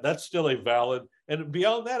way. And that's still a valid. And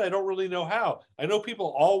beyond that, I don't really know how. I know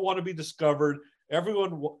people all want to be discovered.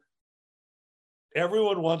 Everyone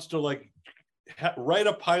wants to like write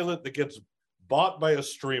a pilot that gets bought by a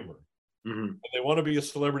streamer. Mm-hmm. And they want to be a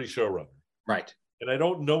celebrity showrunner. Right. And I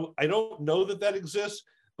don't know that exists,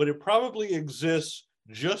 but it probably exists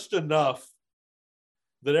just enough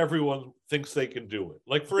that everyone thinks they can do it.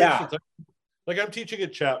 Like, for instance, I'm teaching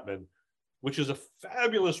at Chapman, which is a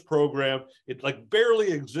fabulous program. It like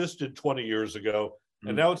barely existed 20 years ago. Mm-hmm.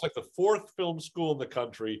 And now it's like the 4th film school in the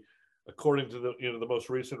country, according to the most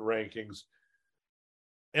recent rankings.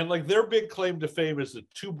 And like their big claim to fame is the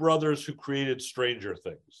 2 brothers who created Stranger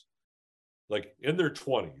Things, like in their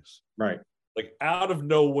 20s. Right. Like out of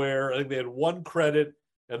nowhere. I think they had 1 credit.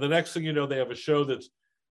 And the next thing you know, they have a show that's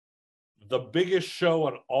the biggest show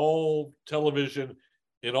on all television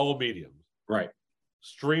in all mediums. Right.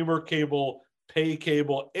 Streamer, cable, pay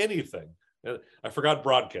cable, anything. And I forgot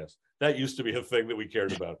broadcast. That used to be a thing that we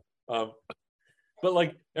cared about. But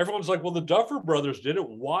like everyone's like, well, the Duffer Brothers did it.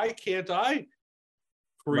 Why can't I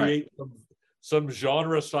create some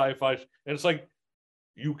genre sci-fi? And it's like,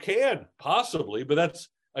 you can possibly, but that's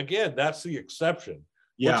the exception.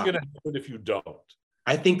 Yeah. What's going to happen if you don't?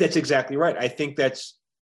 I think that's exactly right. I think that's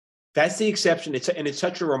the exception. It's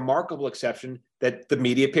such a remarkable exception that the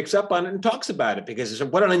media picks up on it and talks about it because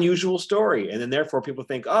it's what an unusual story. And then therefore people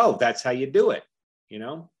think, oh, that's how you do it,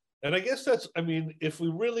 And I guess if we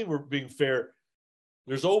really were being fair,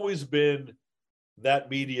 there's always been that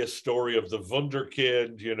media story of the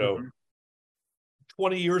Wunderkind, Mm-hmm.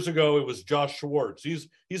 20 years ago, it was Josh Schwartz. He's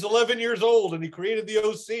 11 years old and he created the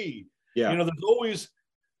OC. Yeah.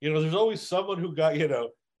 There's always someone who got,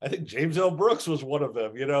 I think James L. Brooks was one of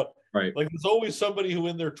them, Right. Like there's always somebody who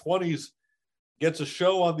in their 20s gets a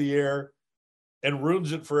show on the air and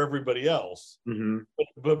ruins it for everybody else. Mm-hmm.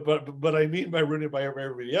 But I mean by ruining it by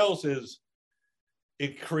everybody else is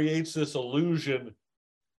it creates this illusion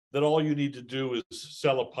that all you need to do is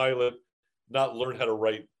sell a pilot, not learn how to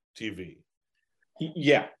write TV.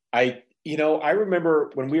 Yeah. I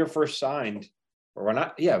remember when we were first signed, or when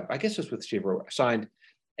I guess it was with Shiva signed,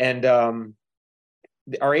 and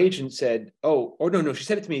our agent said, no, she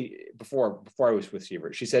said it to me before I was with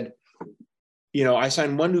Shiva. She said, I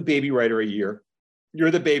signed 1 new baby writer a year.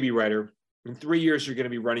 You're the baby writer. In 3 years, you're going to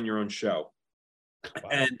be running your own show.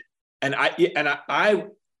 Wow. And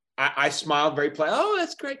I smiled very polite. Oh,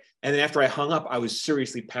 that's great. And then after I hung up, I was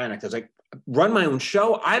seriously panicked. I was like, run my own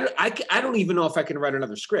show? I don't even know if I can write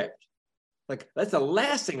another script. Like, that's the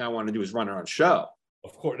last thing I want to do is run our own show.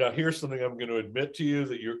 Of course. Now, here's something I'm going to admit to you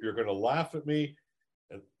that you're going to laugh at me,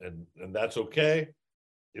 and that's okay.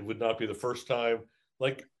 It would not be the first time.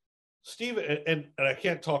 Like, Steve, and I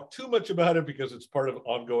can't talk too much about it because it's part of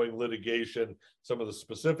ongoing litigation, some of the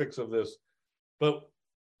specifics of this, but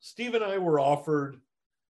Steve and I were offered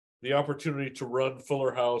the opportunity to run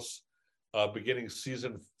Fuller House beginning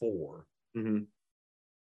season 4. Mhm.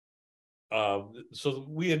 So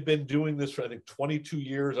we had been doing this for, I think, 22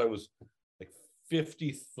 years. I was like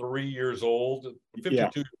 53 years old,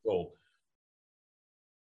 52 years old.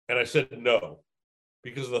 And I said no,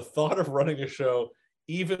 because the thought of running a show,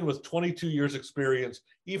 even with 22 years experience,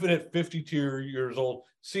 even at 52 years old,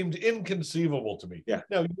 seemed inconceivable to me. Yeah.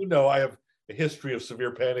 Now, you know, I have a history of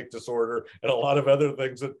severe panic disorder and a lot of other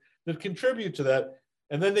things that contribute to that.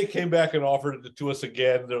 And then they came back and offered it to us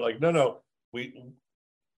again. They're like, no,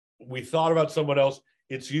 we thought about someone else.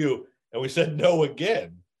 It's you. And we said no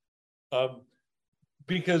again.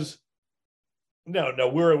 Because no,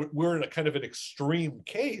 we're in a kind of an extreme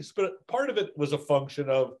case, but part of it was a function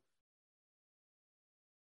of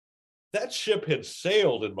that ship had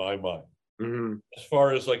sailed in my mind. Mm-hmm. As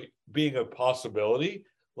far as like being a possibility.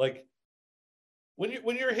 Like when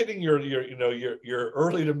you're hitting your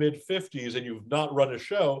early to mid 50s and you've not run a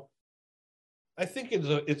show, I think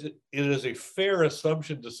it is a fair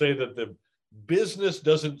assumption to say that the business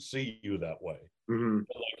doesn't see you that way. Mm-hmm.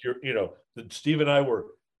 Like that Steve and I were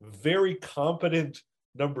very competent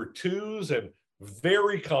number 2s and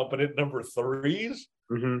very competent number 3s.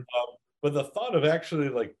 Mm-hmm. But the thought of actually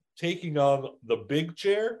like taking on the big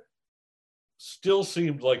chair still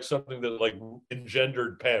seemed like something that like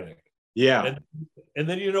engendered panic. Yeah. And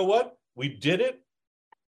then you know what? We did it,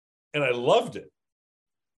 and I loved it.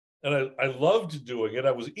 And I loved doing it.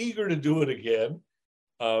 I was eager to do it again.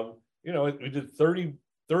 We did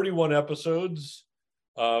 31 episodes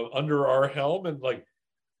under our helm, and like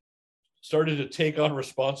started to take on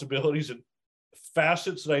responsibilities and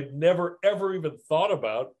facets that I'd never ever even thought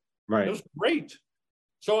about. Right. It was great.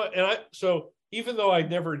 So even though I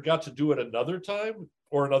never got to do it another time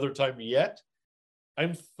or another time yet,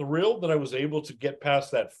 I'm thrilled that I was able to get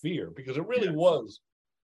past that fear, because it really was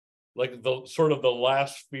like the sort of the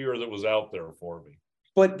last fear that was out there for me.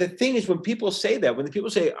 But the thing is, when people say that, when the people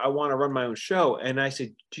say, I want to run my own show, and I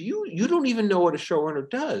say, you don't even know what a showrunner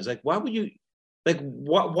does. Like, why would you, like,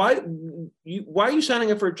 why are you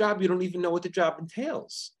signing up for a job you don't even know what the job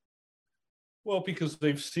entails? Well, because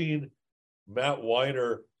they've seen Matt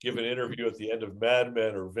Weiner give an interview at the end of Mad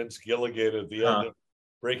Men, or Vince Gilligan at the end of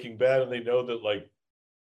Breaking Bad, and they know that, like,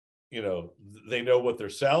 they know what their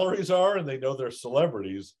salaries are, and they know their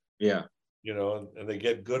celebrities. Yeah. And they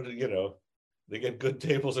get good, they get good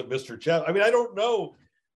tables at Mr. Chow. I mean, I don't know,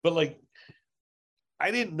 but like,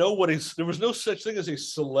 I didn't know there was no such thing as a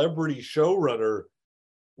celebrity showrunner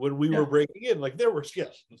when we were breaking in. Like, there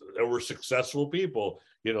were successful people,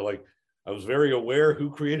 like I was very aware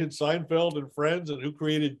who created Seinfeld and Friends and who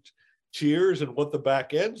created Cheers and what the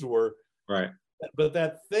back ends were. Right. But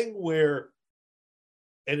that thing where,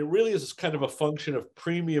 and it really is kind of a function of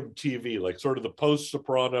premium TV, like sort of the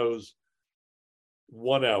post-Sopranos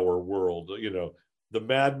 1 hour world, the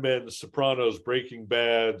Mad Men, the Sopranos, Breaking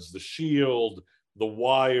Bads, The Shield, The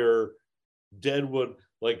Wire, Deadwood,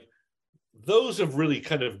 like those have really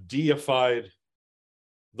kind of deified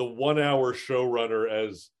the 1 hour showrunner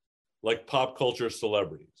as like pop culture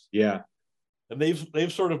celebrities. Yeah. And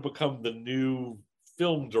they've sort of become the new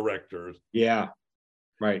film directors. Yeah.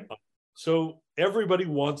 Right. So everybody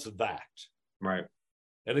wants that. Right.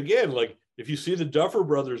 And again, like if you see the Duffer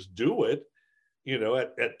Brothers do it,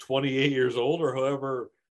 at 28 years old or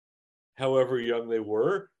however young they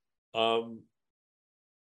were,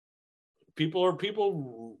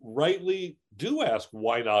 people rightly do ask,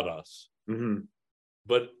 why not us? Mm-hmm.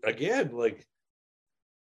 But again, like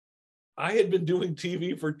I had been doing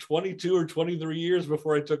TV for 22 or 23 years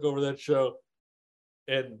before I took over that show,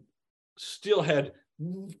 and still had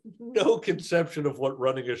no conception of what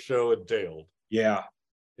running a show entailed. Yeah.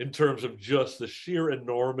 In terms of just the sheer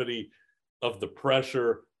enormity of the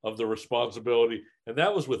pressure, of the responsibility. And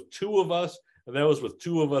that was with 2 of us, and that was with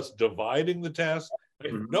 2 of us dividing the task. I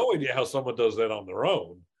have no idea how someone does that on their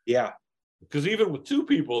own. Yeah. Because even with 2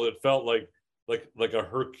 people, it felt like a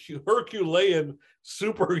Herculean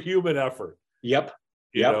superhuman effort. Yep.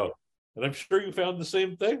 And I'm sure you found the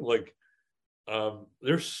same thing. Like,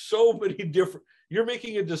 there's so many different, you're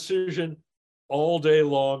making a decision all day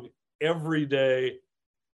long, every day,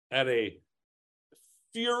 at a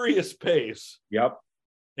furious pace. Yep.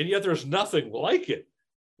 And yet there's nothing like it.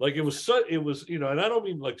 Like it was, and I don't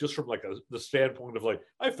mean like just from like the standpoint of like,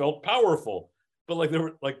 I felt powerful, but like there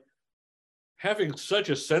were like having such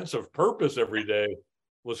a sense of purpose every day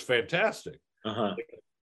was fantastic. Uh-huh.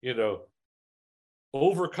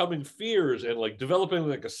 overcoming fears and like developing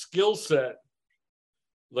like a skill set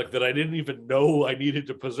like that I didn't even know I needed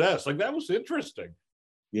to possess. Like that was interesting.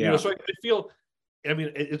 Yeah. So I feel, I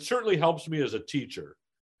mean, it certainly helps me as a teacher,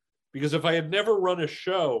 because if I had never run a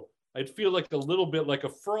show, I'd feel like a little bit like a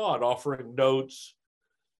fraud offering notes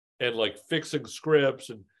and like fixing scripts,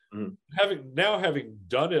 and having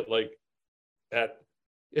done it like at,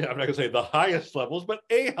 I'm not gonna say the highest levels, but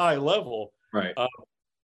a high level, right.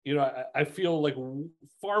 I feel like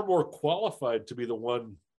far more qualified to be the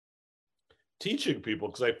one teaching people,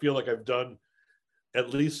 because I feel like I've done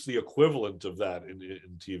at least the equivalent of that in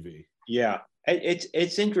TV. Yeah,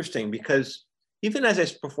 it's interesting because even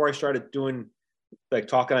before I started doing like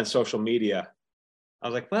talking on social media, I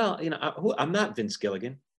was like, well, I'm not Vince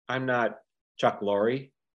Gilligan, I'm not Chuck Lorre,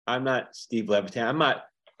 I'm not Steve Levitan, I'm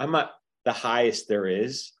not the highest there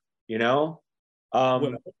is, Well,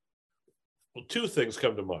 two things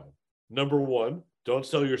come to mind. Number one, don't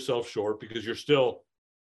sell yourself short, because you're still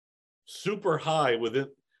super high within.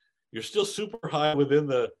 You're still super high within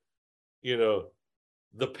the,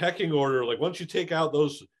 the pecking order. Like once you take out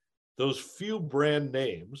those few brand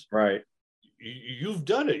names, right? You've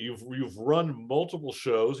done it. You've run multiple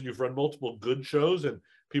shows, and you've run multiple good shows, and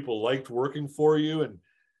people liked working for you. And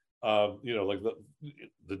like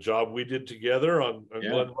the job we did together on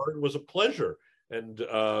Glenn Martin was a pleasure. And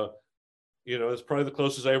it's probably the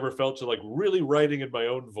closest I ever felt to like really writing in my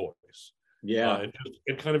own voice. Yeah,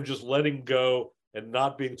 and kind of just letting go and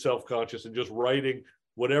not being self-conscious and just writing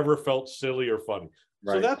whatever felt silly or funny.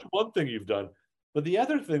 Right. So that's one thing you've done. But the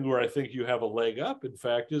other thing where I think you have a leg up, in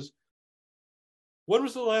fact, is when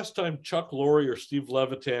was the last time Chuck Lorre or Steve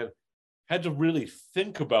Levitan had to really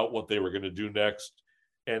think about what they were going to do next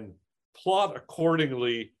and plot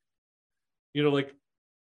accordingly? Like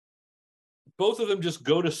both of them just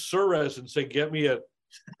go to Suez and say, get me a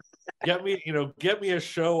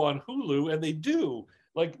show on Hulu, and they do.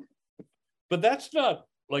 Like, but that's not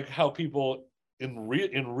like how people in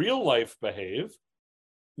real life behave.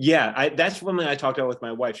 Yeah, that's one thing I talked about with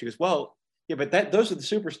my wife. She goes, well, yeah, but those are the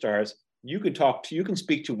superstars. You can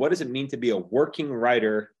speak to, what does it mean to be a working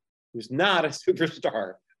writer who's not a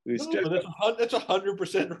superstar? That's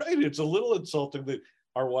 100% right. It's a little insulting that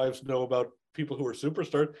our wives know about people who are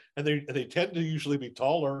superstars, and they tend to usually be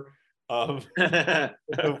taller, full head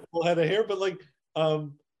of hair. But like, I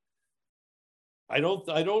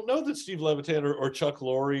don't know that Steve Levitan or Chuck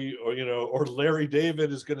Lorre or Larry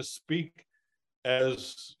David is going to speak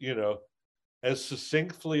as as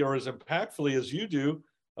succinctly or as impactfully as you do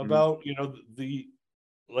about the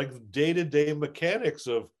like day-to-day mechanics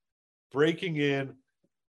of breaking in,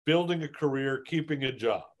 building a career, keeping a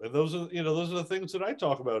job. And those are the things that I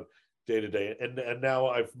talk about day to day. And now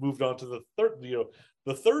I've moved on to the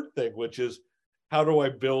third thing, which is how do I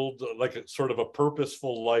build like a sort of a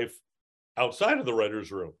purposeful life outside of the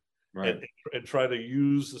writer's room, right? And try to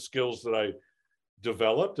use the skills that I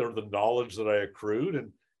developed or the knowledge that I accrued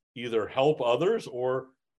and either help others or,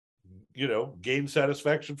 gain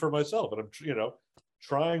satisfaction for myself. And I'm,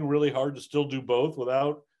 trying really hard to still do both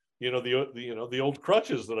without, the old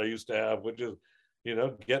crutches that I used to have, which is,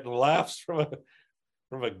 getting laughs from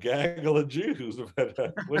a gaggle of Jews.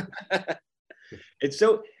 It's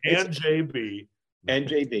so and JB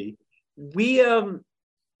we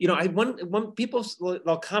when people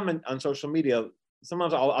they'll comment on social media,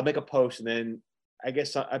 sometimes I'll make a post and then I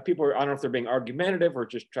guess people I don't know if they're being argumentative or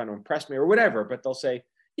just trying to impress me or whatever, but they'll say,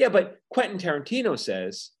 yeah, but Quentin Tarantino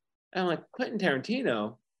says, and I'm like, Quentin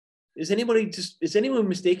Tarantino? Is anyone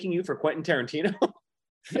mistaking you for Quentin Tarantino?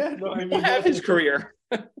 Yeah, no, I mean, have his career.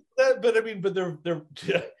 It's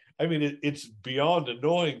beyond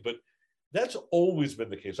annoying, but that's always been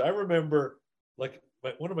the case. I remember like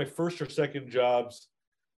one of my first or second jobs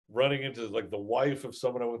running into like the wife of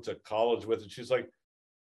someone I went to college with, and she's like,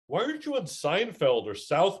 why aren't you on Seinfeld or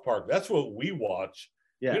South Park? That's what we watch.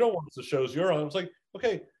 Yeah. We don't watch the shows you're on. I was like,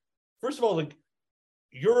 okay, first of all, like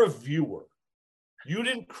you're a viewer. You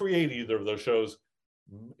didn't create either of those shows.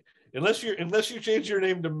 Unless you change your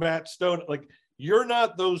name to Matt Stone, like you're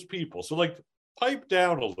not those people. So like pipe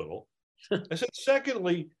down a little. I said,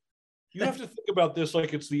 secondly, you have to think about this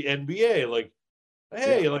like it's the NBA. Like,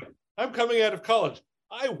 hey, like I'm coming out of college.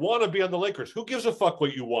 I want to be on the Lakers. Who gives a fuck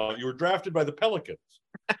what you want? You were drafted by the Pelicans.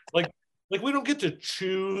 like we don't get to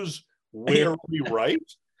choose where we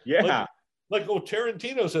write. Yeah. Like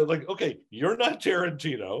Tarantino said, like, okay, you're not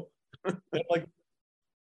Tarantino. And like,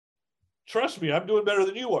 trust me, I'm doing better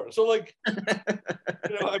than you are. So like,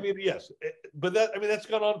 yes, but that's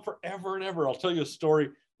gone on forever and ever. I'll tell you a story.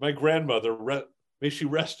 My grandmother, may she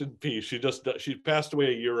rest in peace. She passed away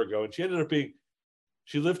a year ago, and she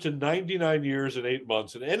She lived to 99 years and 8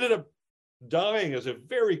 months and ended up dying as a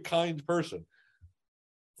very kind person.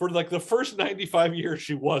 For like the first 95 years,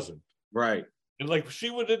 she wasn't. Right. And like she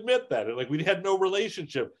would admit that. And like we had no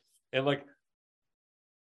relationship. And like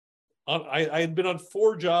I had been on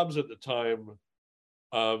 4 jobs at the time.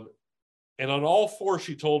 And on all 4,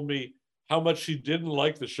 she told me how much she didn't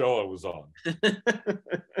like the show I was on.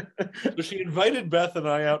 So she invited Beth and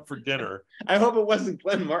I out for dinner. I hope it wasn't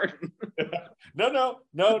Glenn Martin. No.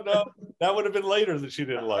 That would have been later that she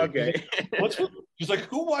didn't like. Okay. She's like,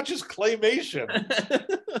 who watches claymation?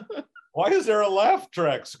 Why is there a laugh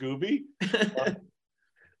track, Scooby?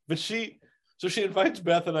 But she invites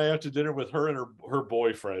Beth and I out to dinner with her and her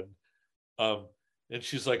boyfriend. And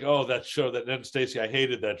she's like, oh, that show, that then Stacy, I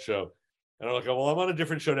hated that show. And I'm like, oh, well, I'm on a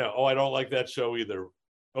different show now. Oh, I don't like that show either.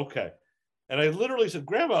 Okay. And I literally said,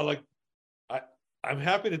 Grandma, like, I'm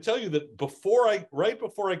happy to tell you that right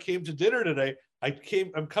before I came to dinner today,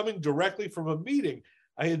 I'm coming directly from a meeting.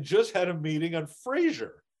 I had just had a meeting on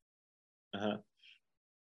Frasier. Uh-huh.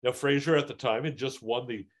 Now, Frasier at the time had just won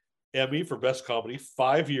the Emmy for Best Comedy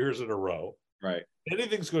 5 years in a row. Right.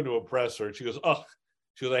 Anything's going to impress her. And she goes,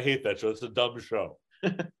 I hate that show. It's a dumb show.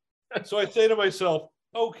 So I say to myself,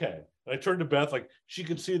 okay. And I turn to Beth, like she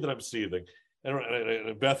could see that I'm seething.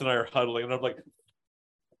 And Beth and I are huddling. And I'm like,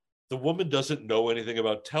 the woman doesn't know anything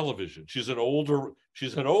about television. She's an older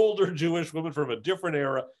Jewish woman from a different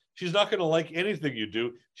era. She's not going to like anything you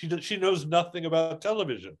do. She knows nothing about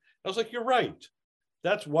television. I was like, you're right.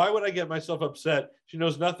 Why would I get myself upset? She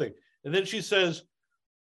knows nothing. And then she says,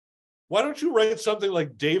 why don't you write something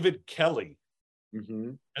like David Kelly?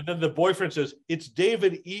 Mm-hmm. And then the boyfriend says, it's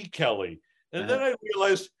David E. Kelly. And then I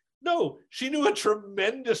realized, no, she knew a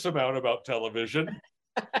tremendous amount about television.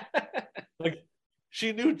 Like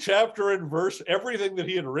she knew chapter and verse, everything that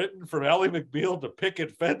he had written from Ally McBeal to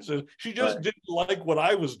Picket Fences. She just didn't like what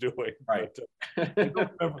I was doing. Right.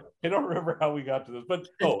 I don't remember how we got to this, but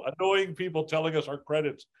annoying people telling us our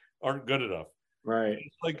credits aren't good enough. Right.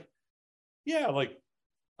 It's like, yeah, like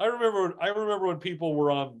I remember when people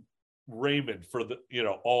were on Raymond for the,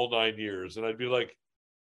 all 9 years, and I'd be like,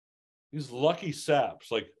 these lucky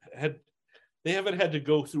saps, like they haven't had to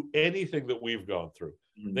go through anything that we've gone through.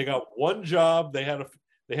 Mm-hmm. They got one job. They had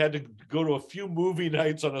to go to a few movie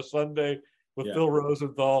nights on a Sunday with Phil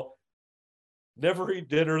Rosenthal. Never eat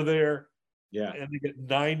dinner there. Yeah, and they get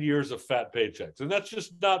 9 years of fat paychecks, and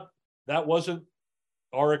that wasn't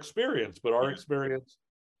our experience. But our experience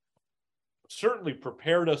certainly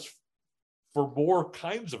prepared us for more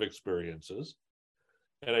kinds of experiences.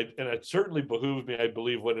 And it certainly behooved me, I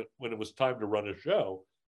believe, when it was time to run a show,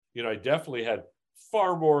 I definitely had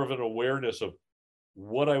far more of an awareness of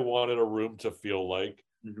what I wanted a room to feel like,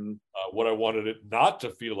 mm-hmm. What I wanted it not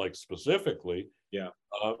to feel like specifically,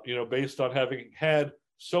 based on having had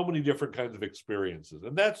so many different kinds of experiences.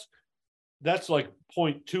 And that's like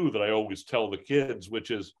point 2 that I always tell the kids,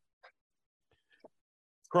 which is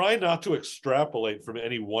try not to extrapolate from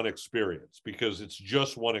any one experience, because it's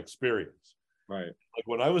just one experience. Right. Like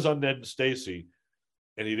when I was on Ned and Stacy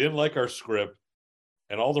and he didn't like our script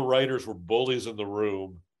and all the writers were bullies in the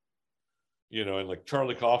room, and like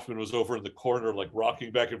Charlie Kaufman was over in the corner, like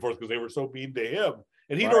rocking back and forth because they were so mean to him.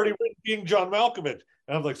 And he'd already written Being John Malkovich.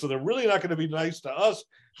 And I'm like, so they're really not going to be nice to us.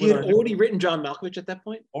 He had already written John Malkovich at that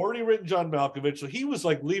point? Already written John Malkovich. So he was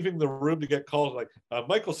like leaving the room to get calls like,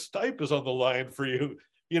 Michael Stipe is on the line for you.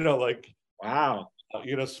 Wow.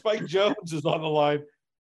 Spike Jones is on the line.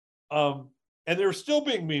 And they were still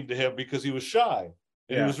being mean to him because he was shy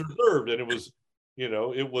and he was reserved. And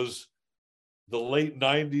it was the late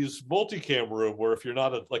 90s multicam room where if you're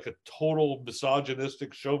not a total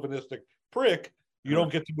misogynistic, chauvinistic prick, you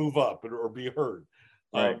don't get to move up or be heard.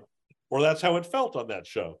 Right. Or that's how it felt on that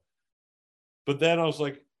show. But then I was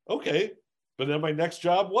like, okay, but then my next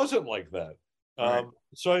job wasn't like that. Right.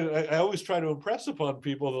 So I always try to impress upon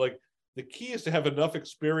people that like the key is to have enough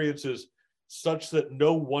experiences such that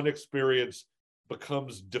no one experience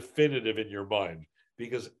becomes definitive in your mind,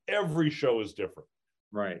 because every show is different.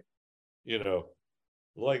 Right.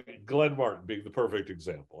 Like Glenn Martin being the perfect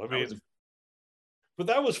example. I mean, but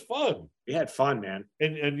that was fun. We had fun, man.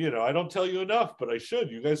 And I don't tell you enough, but I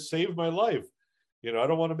should. You guys saved my life. I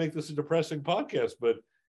don't want to make this a depressing podcast, but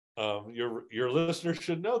your listeners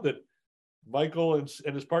should know that Michael and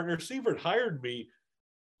his partner Sievert hired me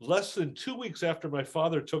less than 2 weeks after my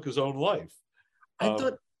father took his own life. I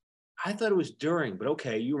thought it was during, but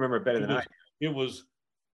okay, you remember better than I do. It was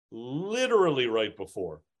literally right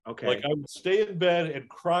before. Okay. Like I would stay in bed and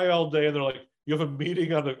cry all day, and they're like, "You have a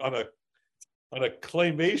meeting on a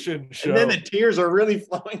claymation show." And then the tears are really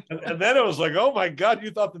flowing. And then it was like, "Oh my God, you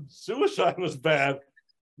thought that suicide was bad."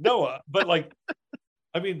 No, but like,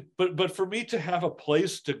 I mean, but for me to have a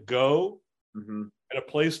place to go Mm-hmm. and a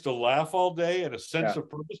place to laugh all day and a sense of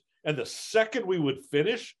purpose, and the second we would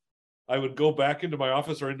finish, I would go back into my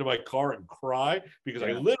office or into my car and cry because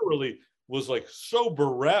I literally was like so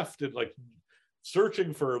bereft and like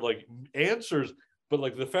searching for like answers. But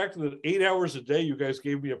like the fact that 8 hours a day you guys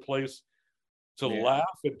gave me a place to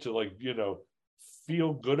laugh and to like, you know,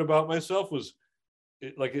 feel good about myself was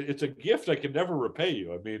it's a gift I can never repay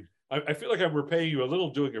you. I mean, I feel like I'm repaying you a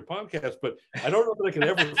little doing your podcast, but I don't know that I can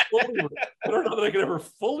ever I don't know that I can ever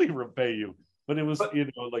fully repay you. But it was, you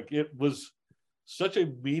know, like it was such a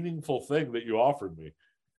meaningful thing that you offered me.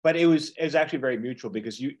 But it was actually very mutual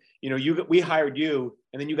because we hired you,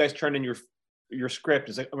 and then you guys turned in your script.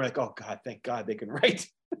 It's like, we're like, oh God, thank God they can write.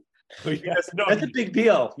 That's a big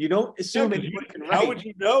deal. You don't assume anyone can write. How would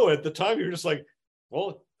you know at the time? You're just like,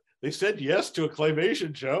 well, they said yes to a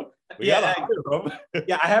claymation show. We gotta hire them.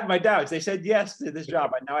 Yeah, I have my doubts. They said yes to this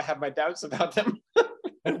job, and now I have my doubts about them.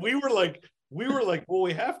 And we were like, well,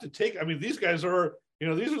 we have to take. I mean, these guys are, you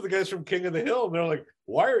know, these are the guys from King of the Hill, and they're like,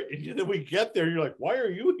 why are? And then we get there, you're like, why are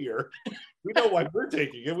you here? We know why we're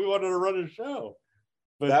taking it. We wanted to run a show.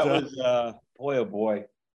 But that was boy, oh boy,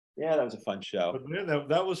 yeah, that was a fun show. But man,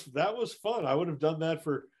 that was fun. I would have done that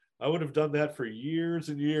for years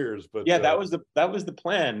and years. But yeah, that was the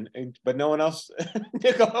plan. But no one else,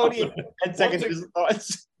 Nickelodeon, had second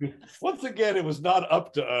thoughts. Once again, it was not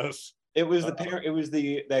up to us. It was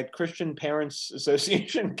that Christian Parents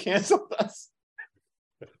Association canceled us.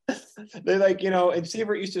 They like, you know, and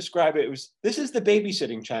Sievert used to describe it. This is the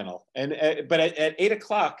babysitting channel, and but at 8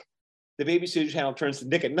 o'clock, the babysitting channel turns to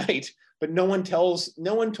Nick at Night. But no one told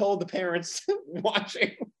the parents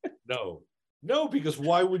watching. No, because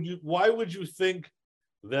why would you think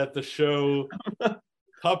that the show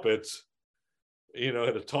Puppets, you know,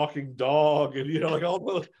 had a talking dog and, you know, like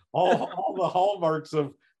all the hallmarks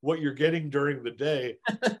of what you're getting during the day,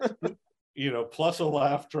 you know, plus a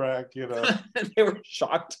laugh track, you know. They were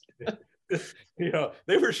shocked. You know,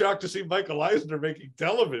 they were shocked to see Michael Eisner making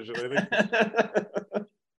television. I think.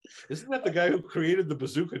 Isn't that the guy who created the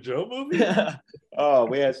Bazooka Joe movie? Yeah. Oh,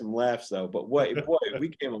 we had some laughs though, but boy, we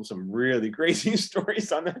came up with some really crazy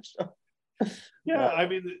stories on that show. Yeah, I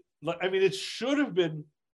mean, it should have been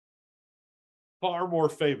far more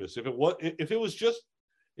famous if it was just.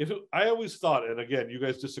 I always thought, and again, you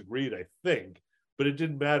guys disagreed, I think, but it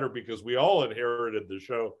didn't matter because we all inherited the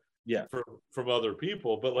show from other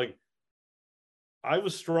people. But like, I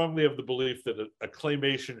was strongly of the belief that a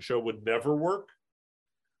claymation show would never work.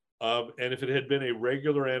 And if it had been a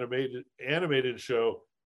regular animated show,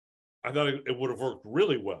 I thought it would have worked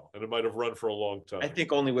really well, and it might have run for a long time. I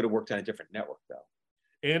think only would have worked on a different network, though.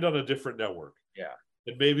 And on a different network. Yeah.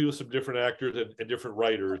 And maybe with some different actors and different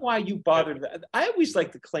writers. Why you bothered? I always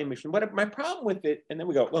like the claymation. But my problem with it, and then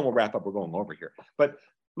we'll wrap up. We're going over here. But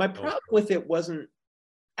my problem with it wasn't.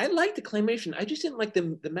 I liked the claymation. I just didn't like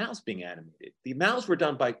the mouths being animated. The mouths were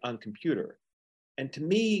done on computer, and to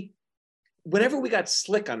me, whenever we got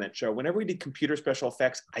slick on that show, whenever we did computer special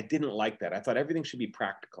effects, I didn't like that. I thought everything should be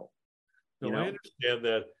practical. No, I understand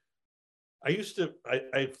that.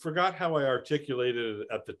 I forgot how I articulated it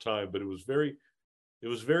at the time, but it was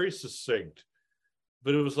very succinct.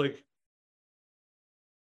 But it was like,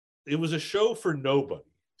 it was a show for nobody.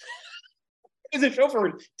 It was a show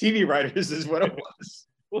for TV writers is what it was.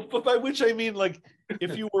 Well, but by which I mean, like,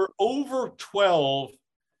 if you were over 12,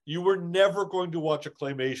 you were never going to watch a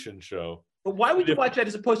claymation show. But why would you watch that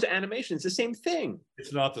as opposed to animation? It's the same thing.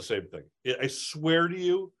 It's not the same thing. I swear to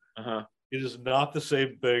you, it is not the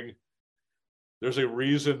same thing. There's a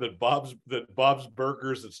reason that Bob's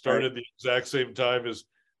Burgers that started the exact same time is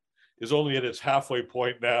only at its halfway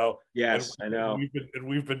point now. Yes, I know.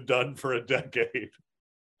 We've been done for a decade.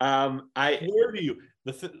 I swear to you,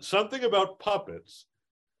 something about puppets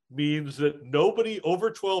means that nobody over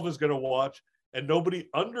 12 is going to watch, and nobody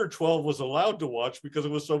under 12 was allowed to watch because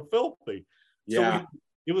it was so filthy. Yeah.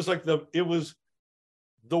 So it was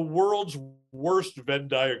the world's worst Venn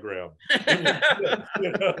diagram.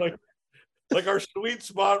 You know, like our sweet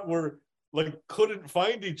spot were like couldn't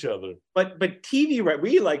find each other. But TV, right?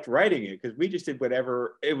 We liked writing it because we just did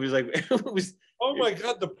whatever. It was like it was. Oh my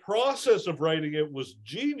God, the process of writing it was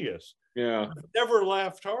genius. Yeah. I've never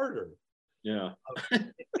laughed harder. Yeah.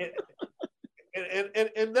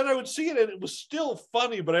 And then I would see it and it was still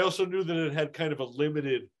funny, but I also knew that it had kind of a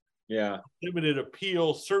limited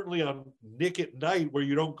appeal, certainly on Nick at Night, where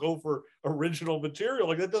you don't go for original material.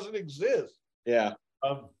 Like that doesn't exist. Yeah.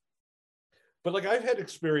 But like I've had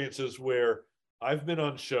experiences where I've been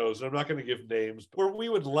on shows, and I'm not going to give names, where we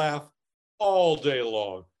would laugh all day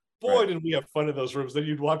long. boy, did we have fun in those rooms. Then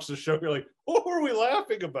you'd watch the show, you're like, what were we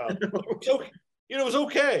laughing about? So, it was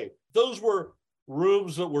okay. Those were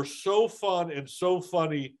rooms that were so fun and so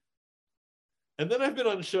funny. And then I've been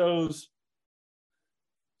on shows,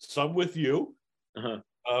 some with you,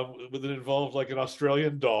 that involved like an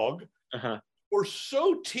Australian dog, or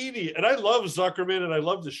so teeny. And I love Zuckerman and I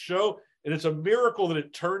love the show. And it's a miracle that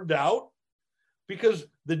it turned out, because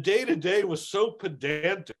the day-to-day was so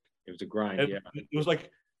pedantic. It was a grind, and it was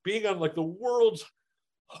like being on like the world's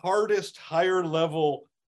hardest higher level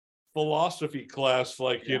philosophy class,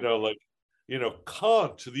 like, Kant,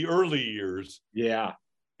 the early years. Yeah.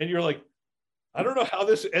 And you're like, I don't know how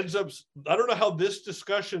this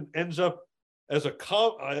discussion ends up as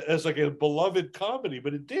like a beloved comedy,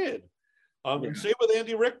 but it did. And same with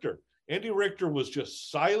Andy Richter. Andy Richter was just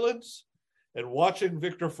silence and watching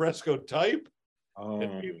Victor Fresco type.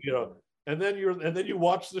 And then you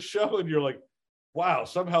watch the show and you're like, wow,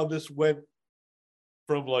 somehow this went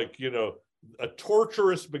from like, a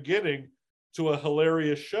torturous beginning to a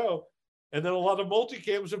hilarious show. And then a lot of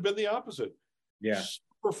multicams have been the opposite. Yeah.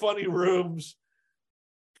 Super funny rooms,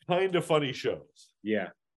 kind of funny shows. Yeah.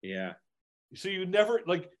 Yeah. So you never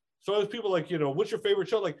like, so as people like, what's your favorite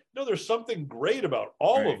show? Like, no, there's something great about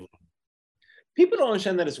all of them. People don't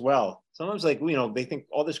understand that as well. Sometimes, like, they think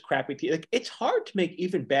all this crappy TV, like, it's hard to make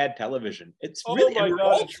even bad television. It's really, we're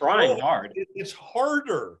all trying hard. It's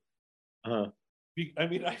harder. I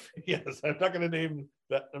mean, yes, I'm not going to name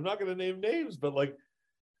that. I'm not going to name names, but like,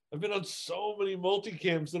 I've been on so many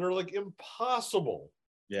multicams that are like impossible.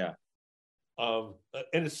 Yeah. And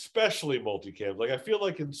especially multicams. Like, I feel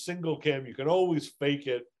like in single cam, you can always fake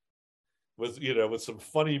it with, with some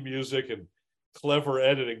funny music and clever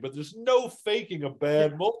editing, but there's no faking a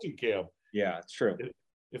bad multicam. Yeah, it's true.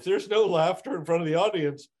 If there's no laughter in front of the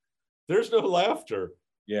audience, there's no laughter.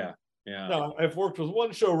 Yeah. Yeah. Now, I've worked with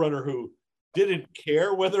one showrunner who didn't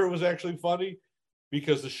care whether it was actually funny,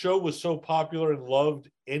 because the show was so popular and loved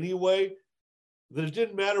anyway that it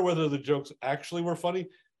didn't matter whether the jokes actually were funny,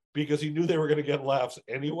 because he knew they were going to get laughs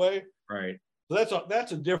anyway. Right. So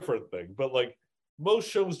that's a different thing. But like, most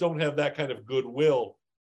shows don't have that kind of goodwill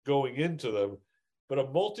going into them. But a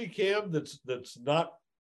multicam that's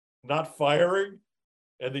not firing,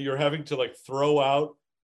 and that you're having to like throw out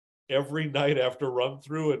every night after run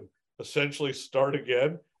through and essentially start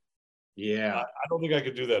again. Yeah. I don't think I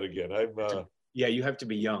could do that again. Yeah, you have to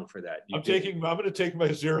be young for that. I'm going to take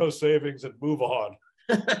my zero savings and move on.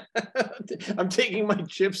 I'm taking my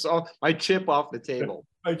chip off the table.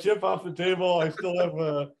 My chip off the table. I still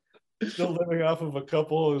have still living off of a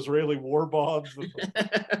couple of Israeli war bonds with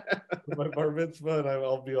my bar mitzvah, and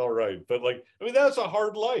I'll be all right. But like, I mean, that's a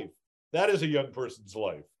hard life. That is a young person's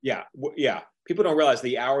life. Yeah. Yeah. People don't realize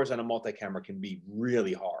the hours on a multi-camera can be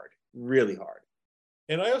really hard. Really hard.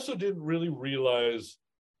 And I also didn't really realize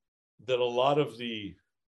that a lot of I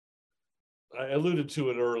alluded to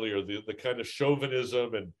it earlier, the kind of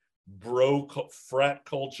chauvinism and frat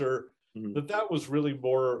culture, that was really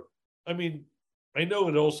more, I mean, I know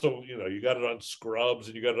it also, you got it on Scrubs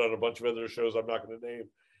and you got it on a bunch of other shows I'm not going to name,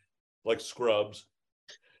 like Scrubs.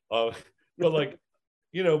 But like,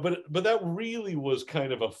 but that really was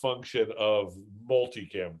kind of a function of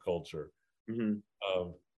multicam culture. We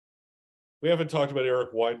haven't talked about Eric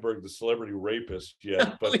Weinberg, the celebrity rapist,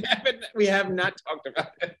 yet. But we have not talked about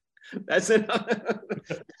it. That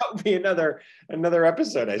would be another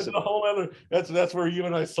episode, I suppose. A whole other. That's where you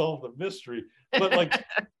and I solve the mystery. But like,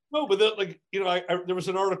 no, but then like, there was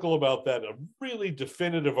an article about that, a really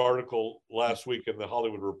definitive article last week in the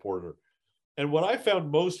Hollywood Reporter, and what I found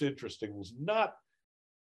most interesting was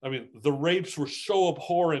the rapes were so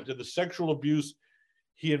abhorrent, and the sexual abuse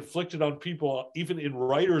he inflicted on people, even in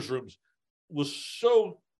writers' rooms, was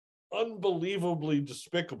so unbelievably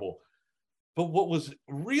despicable. But what was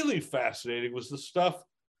really fascinating was the stuff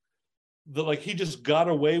that like he just got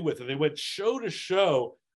away with, and they went show to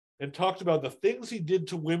show and talked about the things he did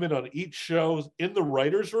to women on each show in the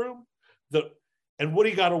writer's room, and what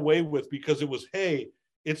he got away with, because it was, hey,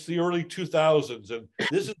 it's the early 2000s, and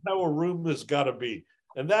this is how a room has got to be.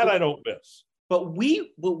 And that I don't miss. But you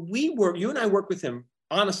and I worked with him,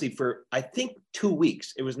 honestly, for, I think, 2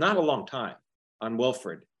 weeks. It was not a long time on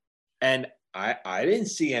Wilfred. And I didn't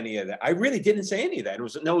see any of that. I really didn't say any of that. It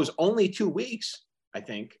was only 2 weeks, I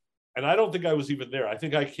think. And I don't think I was even there. I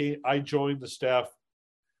think I joined the staff.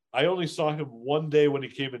 I only saw him one day when he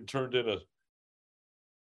came and turned in a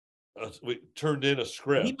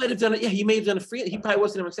script. He might have done it. Yeah, he may have done he probably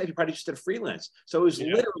wasn't on staff. He probably just did a freelance. So it was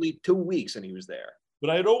literally 2 weeks and he was there. But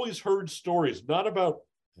I had always heard stories, not about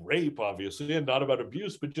rape, obviously, and not about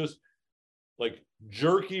abuse, but just like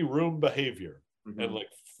jerky room behavior and like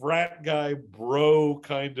frat guy bro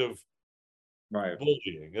kind of Right.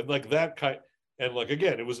 bullying, and like that kind, and like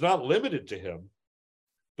again, it was not limited to him,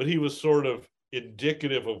 but he was sort of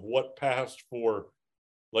indicative of what passed for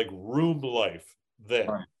like room life then.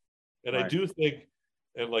 Right. And Right. I do think,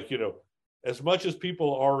 and like, you know, as much as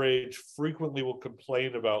people our age frequently will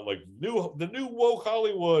complain about like the new woke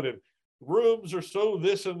Hollywood and rooms are so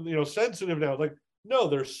this and, you know, sensitive now, like, no,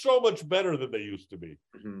 they're so much better than they used to be,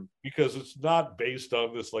 because it's not based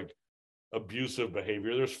on this like abusive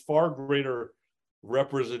behavior. There's far greater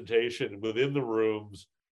representation within the rooms,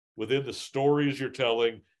 within the stories you're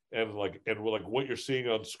telling, and like what you're seeing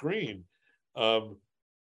on screen. I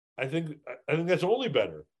think that's only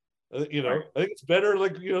better. You know, Right. I think it's better,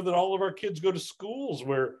 like, you know, that all of our kids go to schools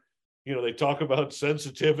where, you know, they talk about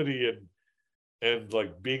sensitivity and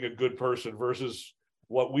like being a good person versus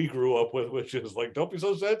what we grew up with, which is like, don't be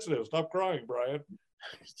so sensitive. Stop crying, Brian.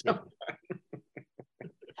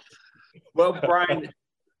 Well, Bryan,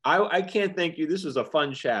 I can't thank you. This was a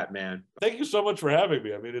fun chat, man. Thank you so much for having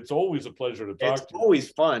me. I mean, it's always a pleasure to talk to you. It's always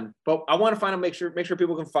fun, but I want to find out, make sure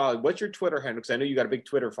people can follow. What's your Twitter handle? Because I know you got a big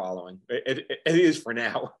Twitter following. It is for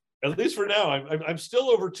now. At least for now, I'm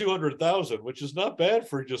still over 200,000, which is not bad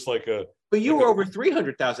for just like a. But you were over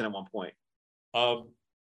 300,000 at one point. No,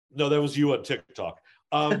 that was you on TikTok.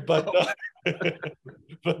 But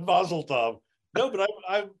Mazel Tov. No, but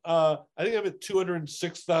I think I'm at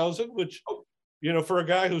 206,000, which, you know, for a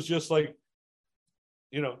guy who's just like,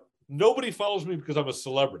 you know, nobody follows me because I'm a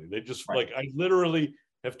celebrity. They just like, I literally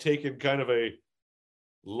have taken kind of a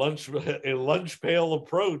lunch pail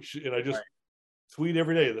approach, and I just tweet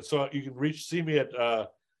every day. So you can see me at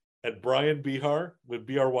Bryan Behar with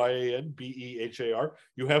Bryan Behar.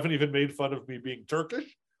 You haven't even made fun of me being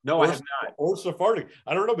Turkish. No, I have not. Or Sephardic.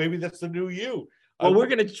 I don't know. Maybe that's the new you. Well,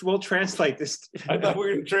 we'll translate this. I thought we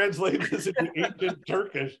were going to translate this into ancient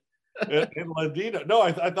Turkish and Ladino. No,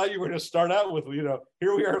 I thought you were going to start out with, you know,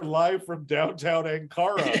 here we are live from downtown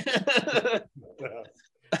Ankara.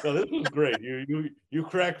 So this was great. You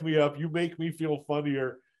crack me up. You make me feel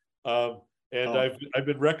funnier. I've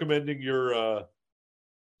been recommending your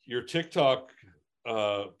TikTok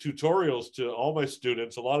tutorials to all my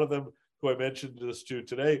students. A lot of them who I mentioned this to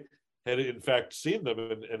today had in fact seen them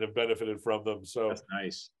and have benefited from them. So that's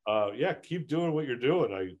nice. Yeah, keep doing what you're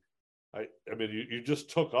doing. I mean, you just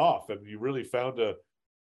took off, and you really found a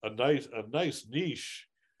nice niche.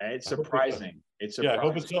 It's surprising. Yeah, I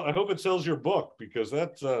hope it sells your book, because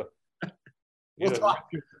that's we'll talk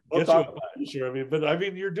about it. I mean, but I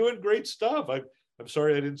mean, you're doing great stuff. I'm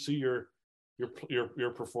sorry I didn't see your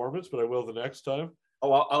performance, but I will the next time.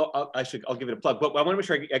 Oh, I'll give it a plug, but I want to make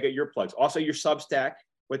sure I get your plugs. Also, your Substack.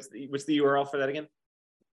 What's the URL for that again?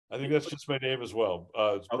 I think that's just my name as well.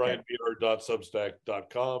 It's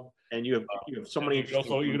bryanbr.substack.com. And you have so many.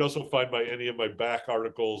 You can also find any of my back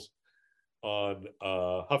articles on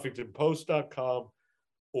HuffingtonPost.com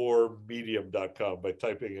or Medium.com by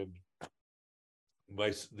typing in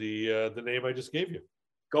the name I just gave you.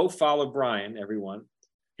 Go follow Bryan, everyone.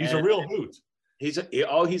 He's a real hoot. He's a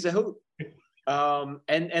hoot.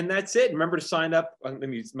 And that's it. Remember to sign up.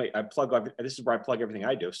 This is where I plug everything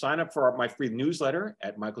I do. Sign up for my free newsletter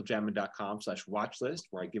at michaeljamin.com/watchlist,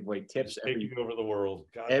 where I give away tips taking over the world.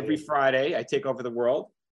 Every Friday. I take over the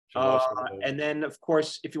world. And then, of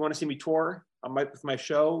course, if you want to see me tour with my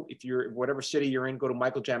show, if you're whatever city you're in, go to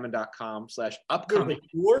michaeljamin.com/upcoming.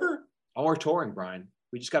 Tour? Oh, we're touring, Bryan.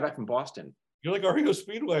 We just got back from Boston. You're like REO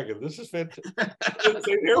Speedwagon. This is fantastic.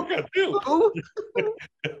 Same haircut too.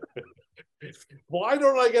 Why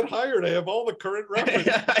don't I get hired? I have all the current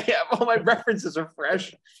references. Yeah, all my references are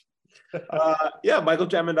fresh.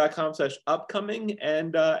 michaeljamin.com/upcoming,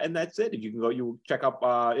 and that's it. You can go, you check out,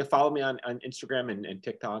 follow me on Instagram and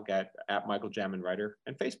TikTok at michaeljaminwriter,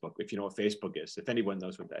 and Facebook, if you know what Facebook is, if anyone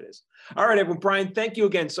knows what that is. All right, everyone. Bryan, thank you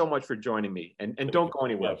again so much for joining me, and don't go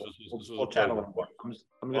anywhere. We'll chat a little more.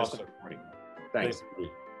 I'm going to start recording. Thanks.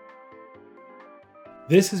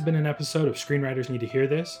 This has been an episode of Screenwriters Need to Hear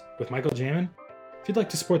This with Michael Jamin. If you'd like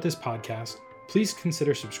to support this podcast, please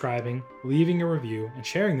consider subscribing, leaving a review, and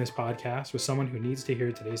sharing this podcast with someone who needs to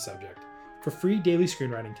hear today's subject. For free daily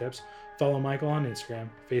screenwriting tips, follow Michael on Instagram,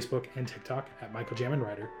 Facebook, and TikTok at Michael Jamin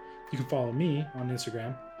Writer. You can follow me on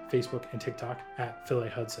Instagram, Facebook, and TikTok at Phil A.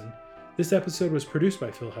 Hudson. This episode was produced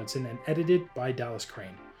by Phil Hudson and edited by Dallas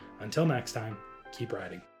Crane. Until next time, keep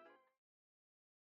writing.